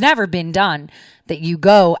 because it's never been done that you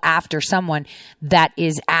go after someone that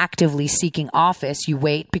is actively seeking office. You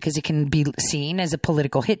wait because it can be seen as a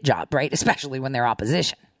political hit job, right? Especially when they're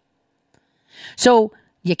opposition. So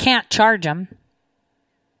you can't charge them.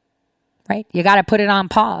 Right? You got to put it on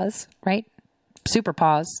pause, right? Super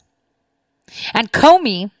pause. And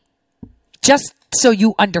Comey, just so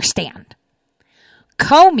you understand,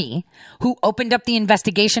 Comey, who opened up the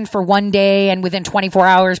investigation for one day and within 24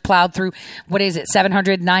 hours plowed through,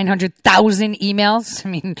 900,000 emails? I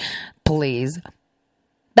mean, please.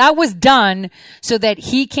 That was done so that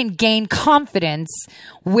he can gain confidence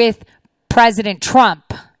with President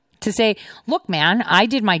Trump. To say, look, man, I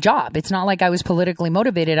did my job. It's not like I was politically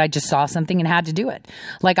motivated. I just saw something and had to do it.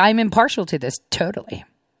 Like, I'm impartial to this. Totally.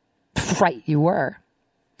 Right, you were.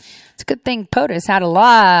 It's a good thing POTUS had a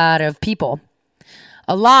lot of people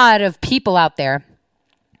out there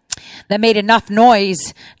that made enough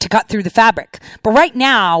noise to cut through the fabric. But right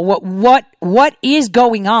now, what is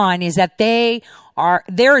going on is that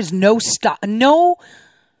there is no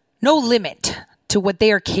limit to what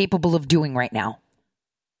they are capable of doing right now.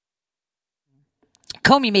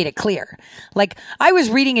 Comey made it clear. Like, I was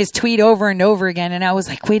reading his tweet over and over again, and I was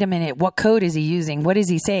like, wait a minute, what code is he using? What is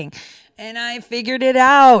he saying? And I figured it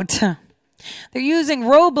out. They're using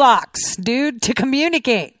Roblox, dude, to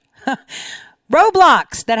communicate.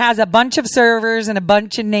 Roblox, that has a bunch of servers and a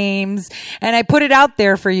bunch of names. And I put it out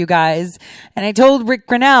there for you guys. And I told Rick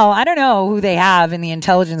Grinnell, I don't know who they have in the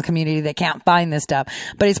intelligence community that can't find this stuff,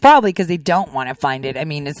 but it's probably because they don't want to find it. I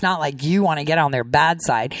mean, it's not like you want to get on their bad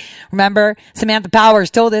side. Remember, Samantha Powers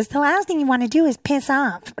told us the last thing you want to do is piss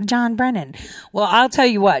off John Brennan. Well, I'll tell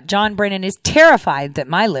you what, John Brennan is terrified that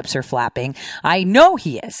my lips are flapping. I know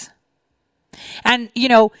he is. And, you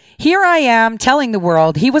know, here I am telling the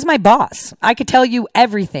world he was my boss. I could tell you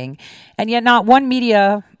everything. And yet not one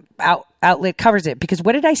media outlet covers it. Because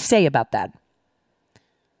what did I say about that?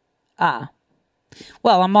 Well,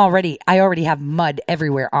 I already have mud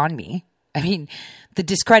everywhere on me. I mean, the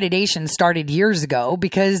discreditation started years ago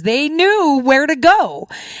because they knew where to go.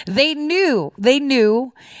 They knew.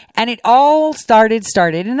 And it all started.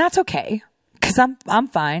 And that's okay. Because I'm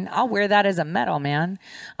fine. I'll wear that as a medal, man.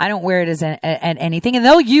 I don't wear it as anything. And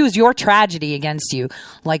they'll use your tragedy against you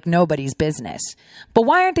like nobody's business. But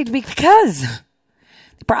why aren't they? Because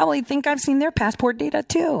they probably think I've seen their passport data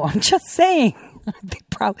too. I'm just saying.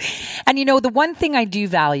 And the one thing I do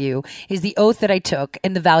value is the oath that I took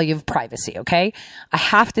and the value of privacy. Okay. I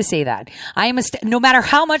have to say that I am no matter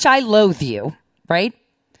how much I loathe you, right?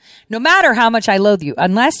 No matter how much I loathe you,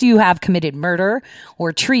 unless you have committed murder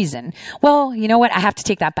or treason. Well, you know what? I have to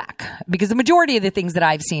take that back because the majority of the things that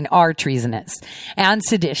I've seen are treasonous and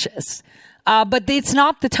seditious. But it's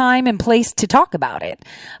not the time and place to talk about it.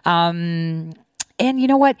 And you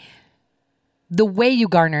know what? The way you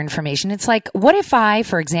garner information, it's like, what if I,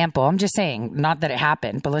 for example, I'm just saying, not that it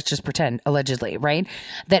happened, but let's just pretend allegedly, right?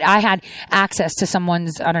 That I had access to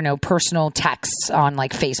someone's, I don't know, personal texts on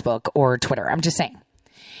like Facebook or Twitter. I'm just saying.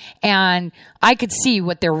 And I could see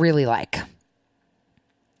what they're really like.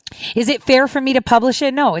 Is it fair for me to publish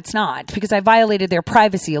it? No, it's not, because I violated their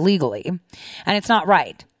privacy illegally and it's not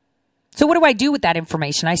right. So what do I do with that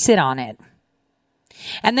information? I sit on it.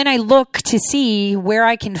 And then I look to see where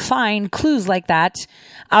I can find clues like that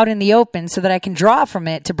out in the open so that I can draw from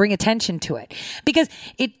it to bring attention to it. Because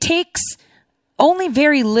it takes only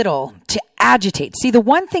very little to agitate. See, the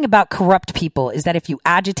one thing about corrupt people is that if you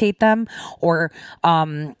agitate them or,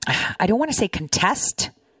 I don't want to say contest.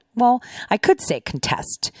 Well, I could say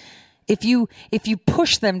contest. If you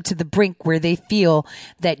push them to the brink where they feel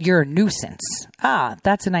that you're a nuisance.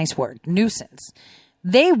 That's a nice word. Nuisance.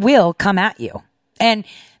 They will come at you. And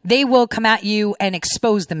they will come at you and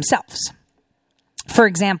expose themselves. For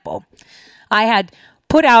example, I had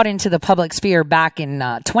put out into the public sphere back in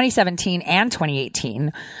 2017 and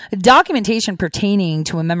 2018 documentation pertaining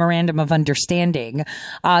to a memorandum of understanding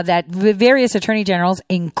that various attorney generals,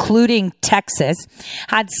 including Texas,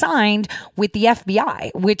 had signed with the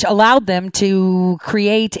FBI, which allowed them to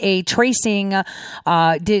create a tracing,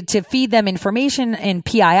 to feed them information in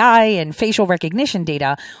PII and facial recognition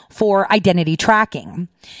data for identity tracking.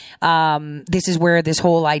 This is where this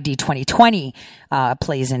whole ID 2020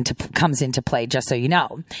 comes into play, just so you know.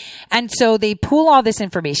 And so they pool all this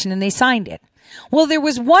information and they signed it. Well, there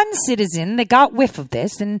was one citizen that got whiff of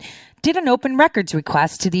this and did an open records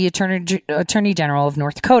request to the Attorney General of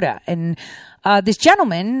North Dakota. And this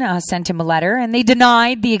gentleman sent him a letter and they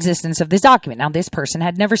denied the existence of this document. Now, this person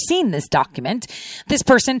had never seen this document. This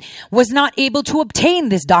person was not able to obtain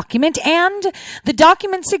this document, and the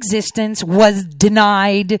document's existence was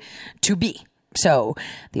denied to be. So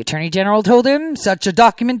the Attorney General told him such a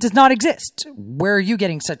document does not exist. Where are you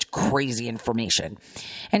getting such crazy information?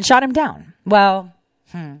 And shot him down. Well,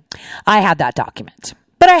 I had that document,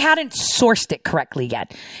 but I hadn't sourced it correctly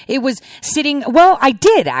yet. It was sitting, well, I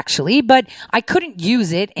did actually, but I couldn't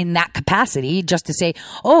use it in that capacity just to say,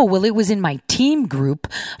 oh, well, it was in my team group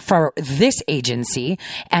for this agency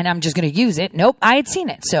and I'm just going to use it. Nope, I had seen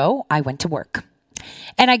it. So I went to work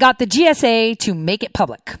and I got the GSA to make it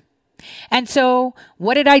public. And so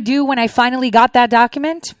what did I do when I finally got that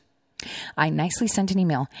document? I nicely sent an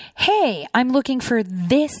email. Hey, I'm looking for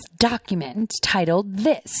this document titled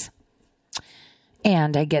this.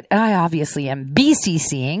 And I obviously am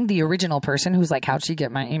BCCing the original person who's like, how'd she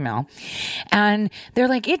get my email? And they're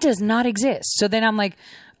like, it does not exist. So then I'm like,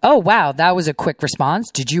 oh, wow, that was a quick response.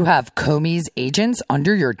 Did you have Comey's agents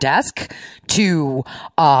under your desk to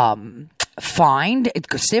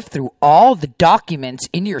sift through all the documents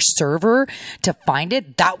in your server to find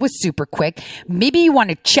it? That was super quick. Maybe you want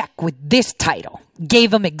to check with this title.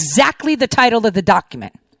 Gave them exactly the title of the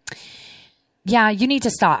document. Yeah, you need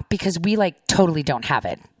to stop because we totally don't have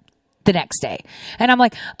it the next day. And I'm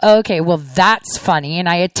like, okay, well, that's funny. And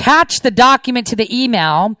I attached the document to the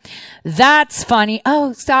email. That's funny.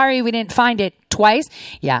 Oh, sorry, we didn't find it twice.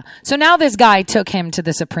 Yeah. So now this guy took him to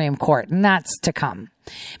the Supreme Court, and that's to come.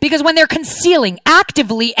 Because when they're concealing,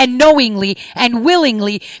 actively and knowingly and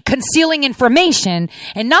willingly concealing information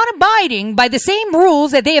and not abiding by the same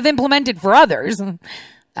rules that they have implemented for others,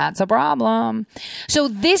 that's a problem. So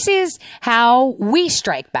this is how we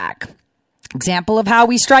strike back. Example of how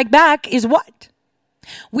we strike back is what?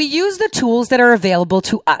 We use the tools that are available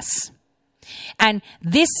to us. And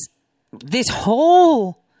this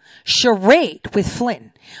whole charade with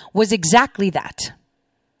Flynn was exactly that.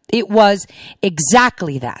 It was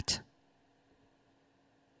exactly that.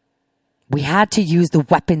 We had to use the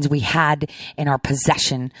weapons we had in our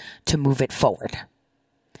possession to move it forward.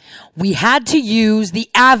 We had to use the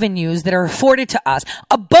avenues that are afforded to us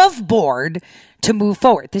above board to move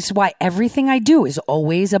forward. This is why everything I do is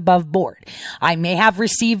always above board. I may have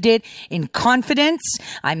received it in confidence.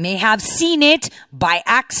 I may have seen it by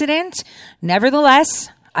accident. Nevertheless,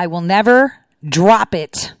 I will never drop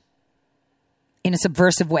it in a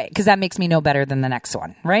subversive way because that makes me no better than the next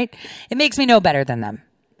one, right? It makes me no better than them.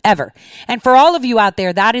 ever. And for all of you out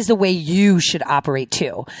there, that is the way you should operate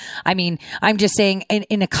too. I mean, I'm just saying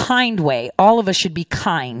in a kind way, all of us should be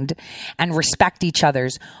kind and respect each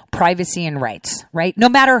other's privacy and rights, right? No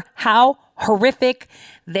matter how horrific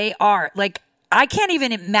they are. Like, I can't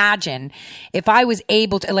even imagine if I was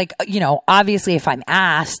able to, like, you know, obviously if I'm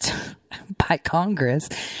asked by Congress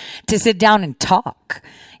to sit down and talk,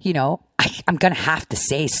 you know, I'm going to have to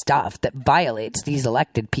say stuff that violates these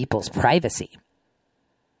elected people's privacy.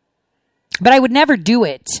 But I would never do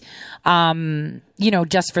it, you know,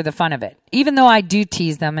 just for the fun of it. Even though I do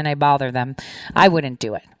tease them and I bother them, I wouldn't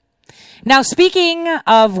do it. Now, speaking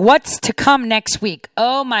of what's to come next week,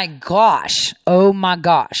 oh my gosh,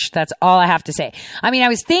 that's all I have to say. I mean, I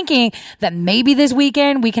was thinking that maybe this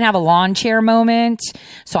weekend we can have a lawn chair moment,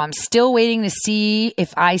 so I'm still waiting to see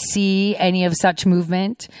if I see any of such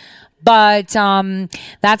movement, but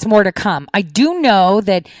that's more to come. I do know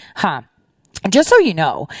that, just so you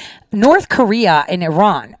know, North Korea and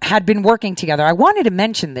Iran had been working together. I wanted to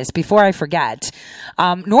mention this before I forget.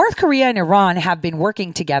 North Korea and Iran have been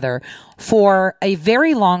working together for a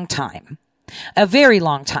very long time. A very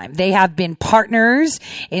long time. They have been partners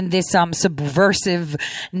in this subversive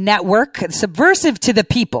network, subversive to the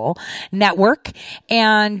people network,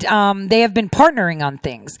 and they have been partnering on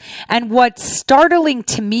things. And what's startling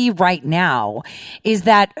to me right now is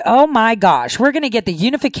that, oh my gosh, we're going to get the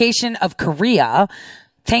unification of Korea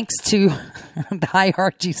thanks to the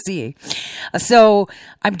IRGC. So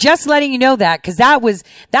I'm just letting you know that, because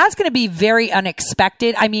that's going to be very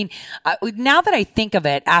unexpected. I mean, now that I think of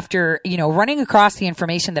it, after, you know, running across the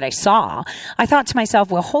information that I saw, I thought to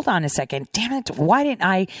myself, well, hold on a second. Damn it. Why didn't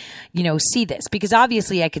I, you know, see this? Because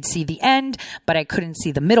obviously I could see the end, but I couldn't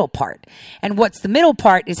see the middle part. And what's the middle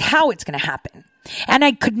part is how it's going to happen. And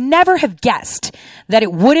I could never have guessed that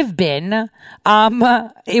it would have been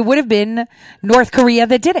North Korea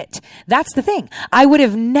that did it. That's the thing. I would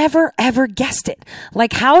have never, ever guessed it.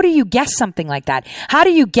 Like, how do you guess something like that? How do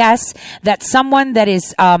you guess that someone that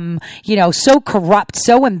is, you know, so corrupt,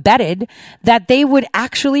 so embedded, that they would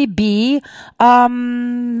actually be,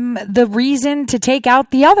 the reason to take out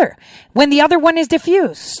the other when the other one is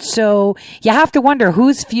diffused? So you have to wonder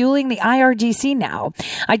who's fueling the IRGC now.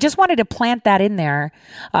 I just wanted to plant that in there,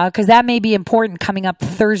 because that may be important coming up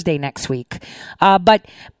Thursday next week. But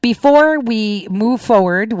before we move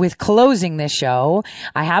forward with closing this show,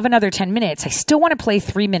 I have another 10 minutes. I still want to play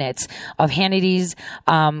 3 minutes of Hannity's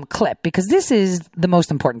clip, because this is the most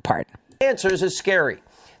important part. Answers is scary.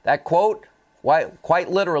 That quote, quite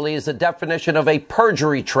literally, is the definition of a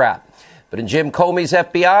perjury trap. But in Jim Comey's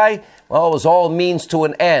FBI, well, it was all means to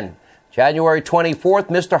an end. January 24th,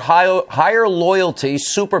 Mr. Higher Loyalty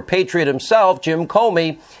super patriot himself, Jim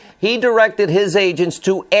Comey, he directed his agents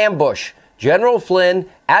to ambush General Flynn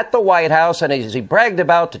at the White House, and as he bragged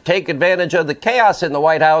about, to take advantage of the chaos in the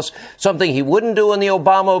White House, something he wouldn't do in the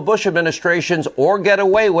Obama-Bush administrations or get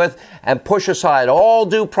away with, and push aside all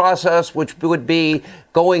due process, which would be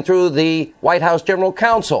going through the White House General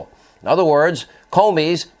Counsel. In other words,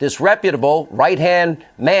 Comey's disreputable right-hand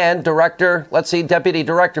man, Deputy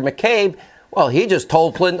Director McCabe, well, he just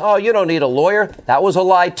told Flynn, oh, you don't need a lawyer. That was a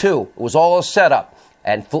lie, too. It was all a setup.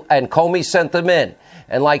 And Comey sent them in.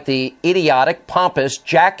 And like the idiotic, pompous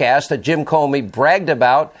jackass that Jim Comey bragged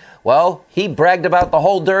about, well, he bragged about the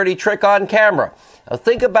whole dirty trick on camera. Now,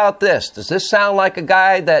 think about this. Does this sound like a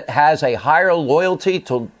guy that has a higher loyalty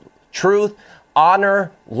to truth,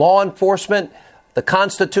 honor, law enforcement, the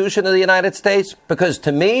Constitution of the United States? Because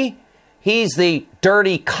to me, he's the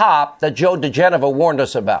dirty cop that Joe DeGenova warned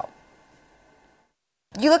us about.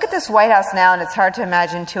 You look at this White House now, and it's hard to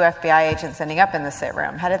imagine two FBI agents ending up in the same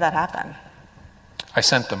room. How did that happen? I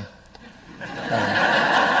sent them.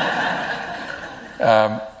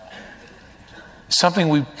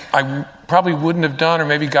 Something I probably wouldn't have done or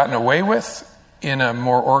maybe gotten away with in a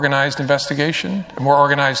more organized investigation, a more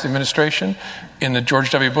organized administration, in the George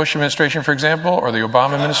W. Bush administration, for example, or the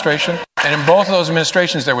Obama administration. And in both of those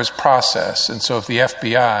administrations, there was process. And so if the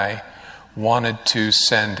FBI wanted to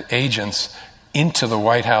send agents into the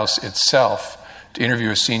White House itself to interview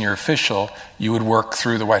a senior official, you would work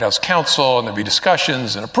through the White House counsel, and there'd be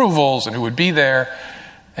discussions and approvals and who would be there.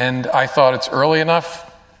 And I thought, it's early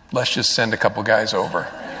enough, let's just send a couple guys over.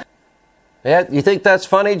 Yeah, you think that's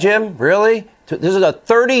funny, Jim? Really? This is a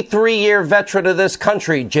 33-year veteran of this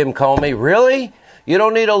country, Jim Comey. Really? You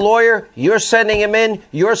don't need a lawyer? You're sending him in?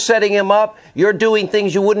 You're setting him up? You're doing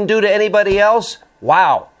things you wouldn't do to anybody else?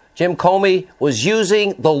 Wow. Jim Comey was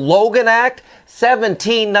using the Logan Act,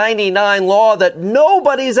 1799 law that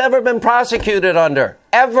nobody's ever been prosecuted under,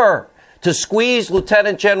 ever, to squeeze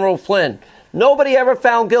Lieutenant General Flynn. Nobody ever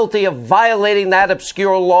found guilty of violating that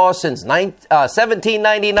obscure law since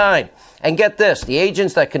 1799. And get this, the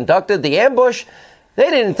agents that conducted the ambush, they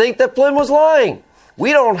didn't think that Flynn was lying.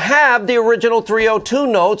 We don't have the original 302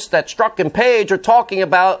 notes that Strzok and Page are talking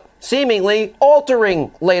about seemingly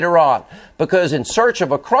altering later on. Because in search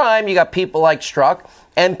of a crime, you got people like Strzok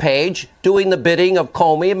and Page doing the bidding of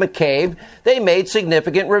Comey and McCabe. They made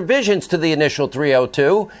significant revisions to the initial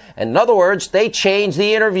 302. In other words, they changed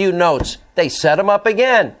the interview notes. They set them up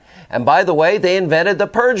again. And by the way, they invented the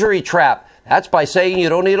perjury trap. That's by saying you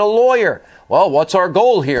don't need a lawyer. Well, what's our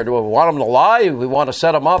goal here? Do we want him to lie? We want to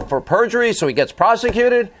set him up for perjury so he gets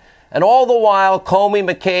prosecuted? And all the while, Comey,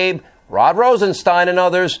 McCabe, Rod Rosenstein, and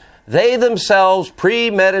others, they themselves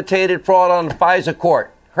premeditated fraud on the FISA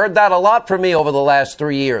court. Heard that a lot from me over the last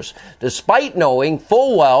 3 years, despite knowing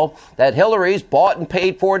full well that Hillary's bought and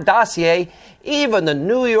paid for dossier, even the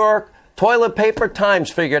New York Toilet Paper Times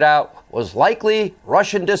figured out was likely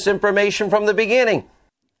Russian disinformation from the beginning.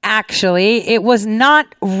 Actually, it was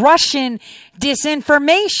not Russian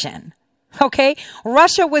disinformation. Okay?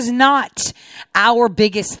 Russia was not our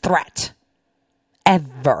biggest threat.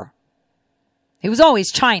 Ever. It was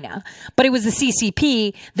always China, but it was the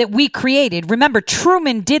CCP that we created. Remember,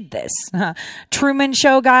 Truman did this. Truman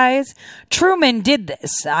Show, guys. Truman did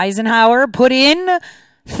this. Eisenhower put in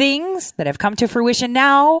things that have come to fruition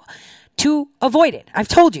now to avoid it. I've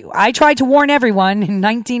told you. I tried to warn everyone in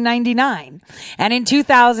 1999 and in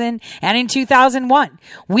 2000 and in 2001.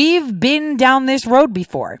 We've been down this road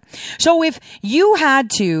before. So if you had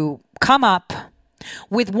to come up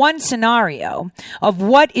with one scenario of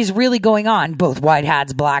what is really going on, both white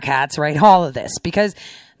hats, black hats, right? All of this, because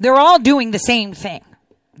they're all doing the same thing.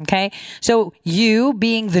 Okay. So you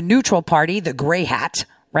being the neutral party, the gray hat,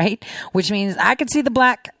 right? Which means I could see the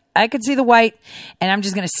black, I could see the white, and I'm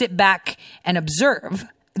just going to sit back and observe.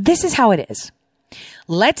 This is how it is.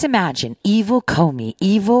 Let's imagine evil Comey,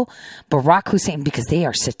 evil Barack Hussein, because they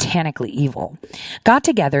are satanically evil, got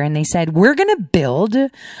together and they said, we're going to build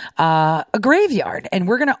a graveyard and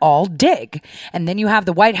we're going to all dig. And then you have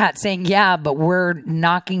the white hat saying, yeah, but we're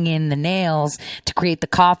knocking in the nails to create the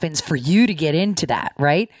coffins for you to get into that,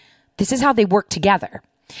 right? This is how they work together.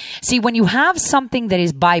 See, when you have something that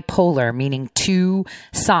is bipolar, meaning two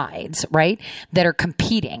sides, right, that are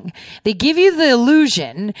competing, they give you the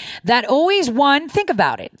illusion that always one, think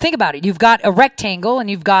about it. You've got a rectangle and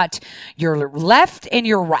you've got your left and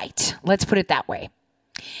your right. Let's put it that way.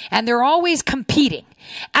 And they're always competing.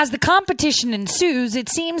 As the competition ensues, it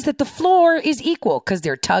seems that the floor is equal because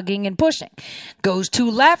they're tugging and pushing. Goes to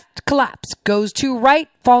left, collapse. Goes to right,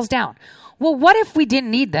 falls down. Well, what if we didn't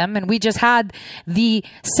need them and we just had the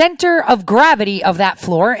center of gravity of that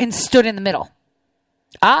floor and stood in the middle?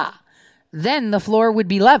 Then the floor would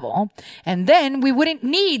be level, and then we wouldn't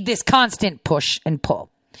need this constant push and pull.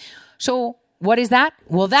 So what is that?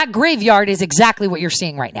 Well, that graveyard is exactly what you're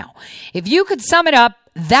seeing right now. If you could sum it up,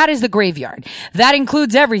 that is the graveyard. That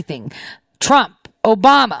includes everything. Trump,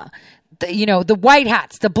 Obama, the white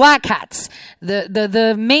hats, the black hats,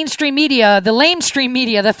 the mainstream media, the lamestream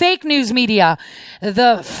media, the fake news media,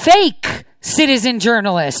 the fake citizen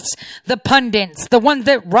journalists, the pundits, the ones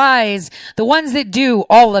that rise, the ones that do,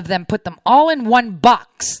 all of them, put them all in one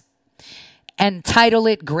box and title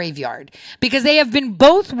it Graveyard, because they have been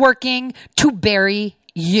both working to bury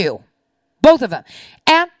you. Both of them.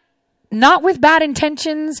 And not with bad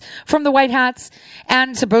intentions from the white hats,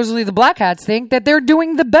 and supposedly the black hats think that they're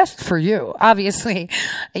doing the best for you. Obviously,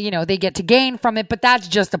 they get to gain from it, but that's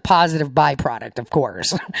just a positive byproduct, of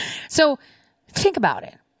course. So think about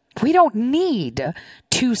it. We don't need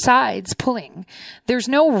two sides pulling. There's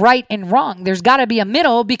no right and wrong. There's got to be a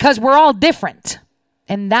middle because we're all different.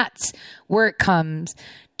 And that's where it comes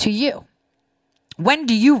to you. When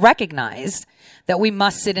do you recognize that we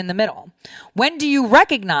must sit in the middle? When do you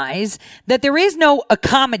recognize that there is no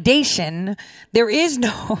accommodation? There is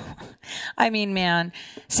no,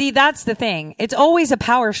 see, that's the thing. It's always a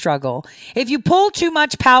power struggle. If you pull too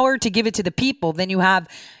much power to give it to the people, then you have,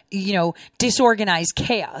 disorganized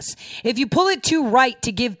chaos. If you pull it too right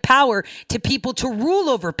to give power to people to rule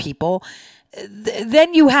over people,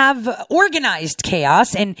 then you have organized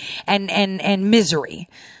chaos and misery.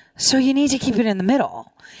 So you need to keep it in the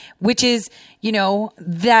middle, which is,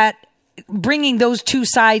 that bringing those two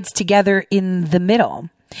sides together in the middle.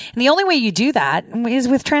 And the only way you do that is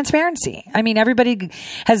with transparency. Everybody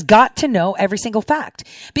has got to know every single fact,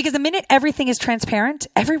 because the minute everything is transparent,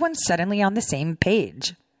 everyone's suddenly on the same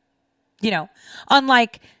page.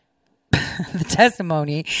 Unlike the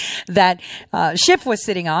testimony that Schiff was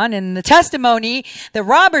sitting on, and the testimony that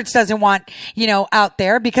Roberts doesn't want, out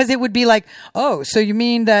there, because it would be like, oh, so you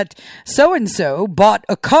mean that so-and-so bought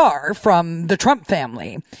a car from the Trump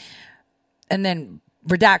family? And then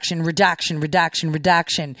redaction.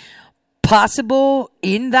 Possible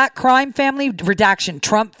in that crime family, redaction,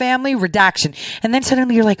 Trump family, redaction. And then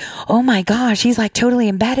suddenly you're like, oh my gosh, he's like totally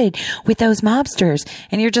embedded with those mobsters.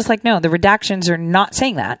 And you're just like, no, the redactions are not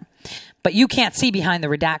saying that. But you can't see behind the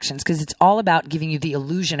redactions because it's all about giving you the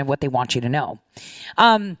illusion of what they want you to know.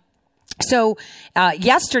 So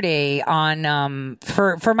yesterday on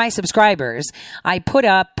for my subscribers, I put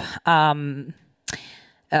up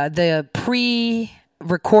the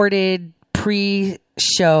pre-recorded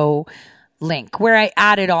pre-show link where I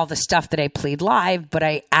added all the stuff that I played live, but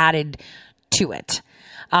I added to it.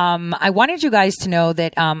 I wanted you guys to know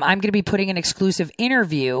that I'm going to be putting an exclusive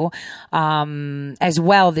interview as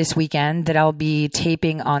well this weekend that I'll be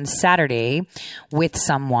taping on Saturday with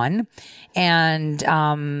someone. And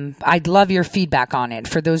I'd love your feedback on it.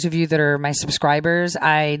 For those of you that are my subscribers,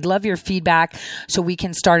 I'd love your feedback so we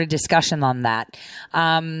can start a discussion on that.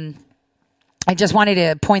 I just wanted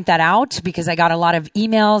to point that out because I got a lot of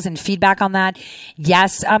emails and feedback on that.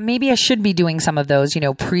 Yes, maybe I should be doing some of those,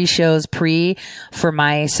 pre-shows, for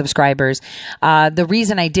my subscribers. The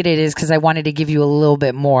reason I did it is because I wanted to give you a little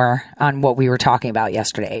bit more on what we were talking about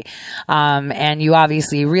yesterday. And you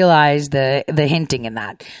obviously realized the hinting in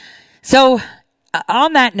that. So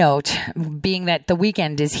on that note, being that the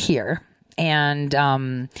weekend is here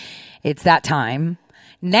and it's that time,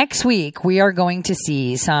 next week, we are going to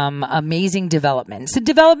see some amazing developments. The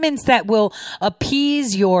developments that will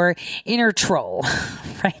appease your inner troll,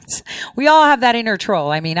 right? We all have that inner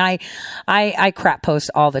troll. I mean, I crap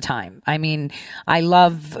post all the time. I mean, I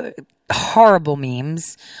love horrible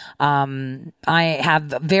memes. I have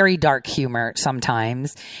very dark humor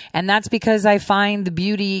sometimes. And that's because I find the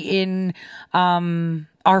beauty in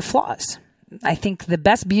our flaws. I think the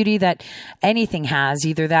best beauty that anything has,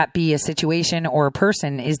 either that be a situation or a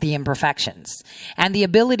person, is the imperfections and the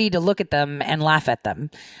ability to look at them and laugh at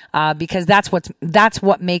them, because that's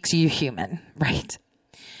what makes you human, right?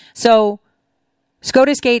 So,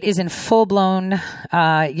 SCOTUS Gate is in full blown,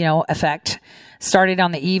 effect. Started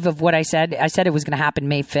on the eve of what I said. I said it was going to happen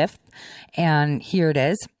May 5th, and here it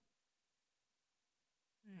is.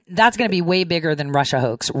 That's going to be way bigger than Russia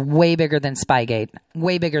hoax, way bigger than Spygate,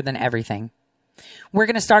 way bigger than everything. We're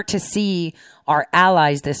going to start to see our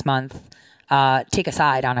allies this month take a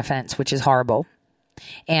side on offense, which is horrible.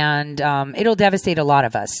 And it'll devastate a lot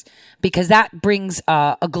of us because that brings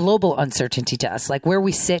a global uncertainty to us, like where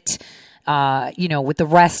we sit, with the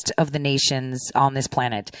rest of the nations on this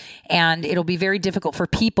planet. And it'll be very difficult for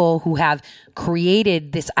people who have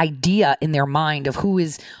created this idea in their mind of who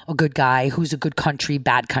is a good guy, who's a good country,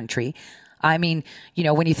 bad country. I mean,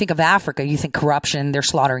 when you think of Africa, you think corruption, they're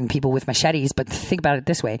slaughtering people with machetes. But think about it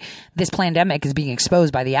this way. This pandemic is being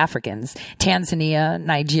exposed by the Africans. Tanzania,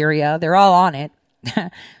 Nigeria, they're all on it.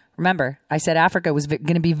 Remember, I said Africa was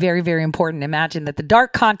going to be very, very important. Imagine that the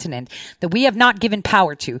dark continent that we have not given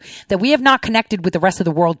power to, that we have not connected with the rest of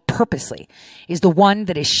the world purposely, is the one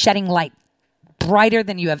that is shedding light brighter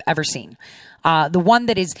than you have ever seen. The one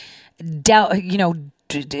that is,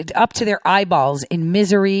 up to their eyeballs in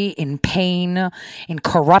misery, in pain, in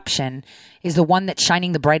corruption, is the one that's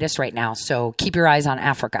shining the brightest right now. So keep your eyes on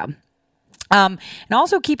Africa. And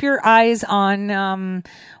also keep your eyes on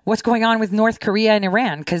what's going on with North Korea and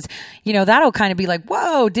Iran, because, that'll kind of be like,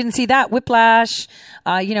 whoa, didn't see that, whiplash,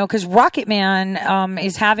 because Rocket Man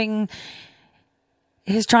is trying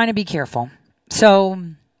to be careful. So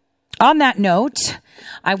on that note,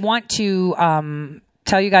 I want to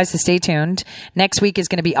tell you guys to stay tuned. Next week is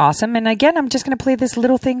going to be awesome. And again, I'm just going to play this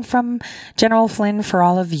little thing from General Flynn for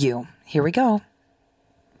all of you. Here we go.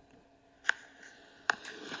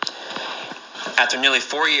 After nearly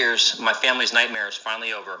 4 years, my family's nightmare is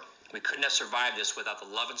finally over. We couldn't have survived this without the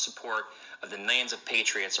love and support of the millions of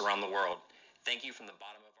patriots around the world. Thank you from the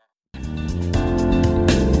bottom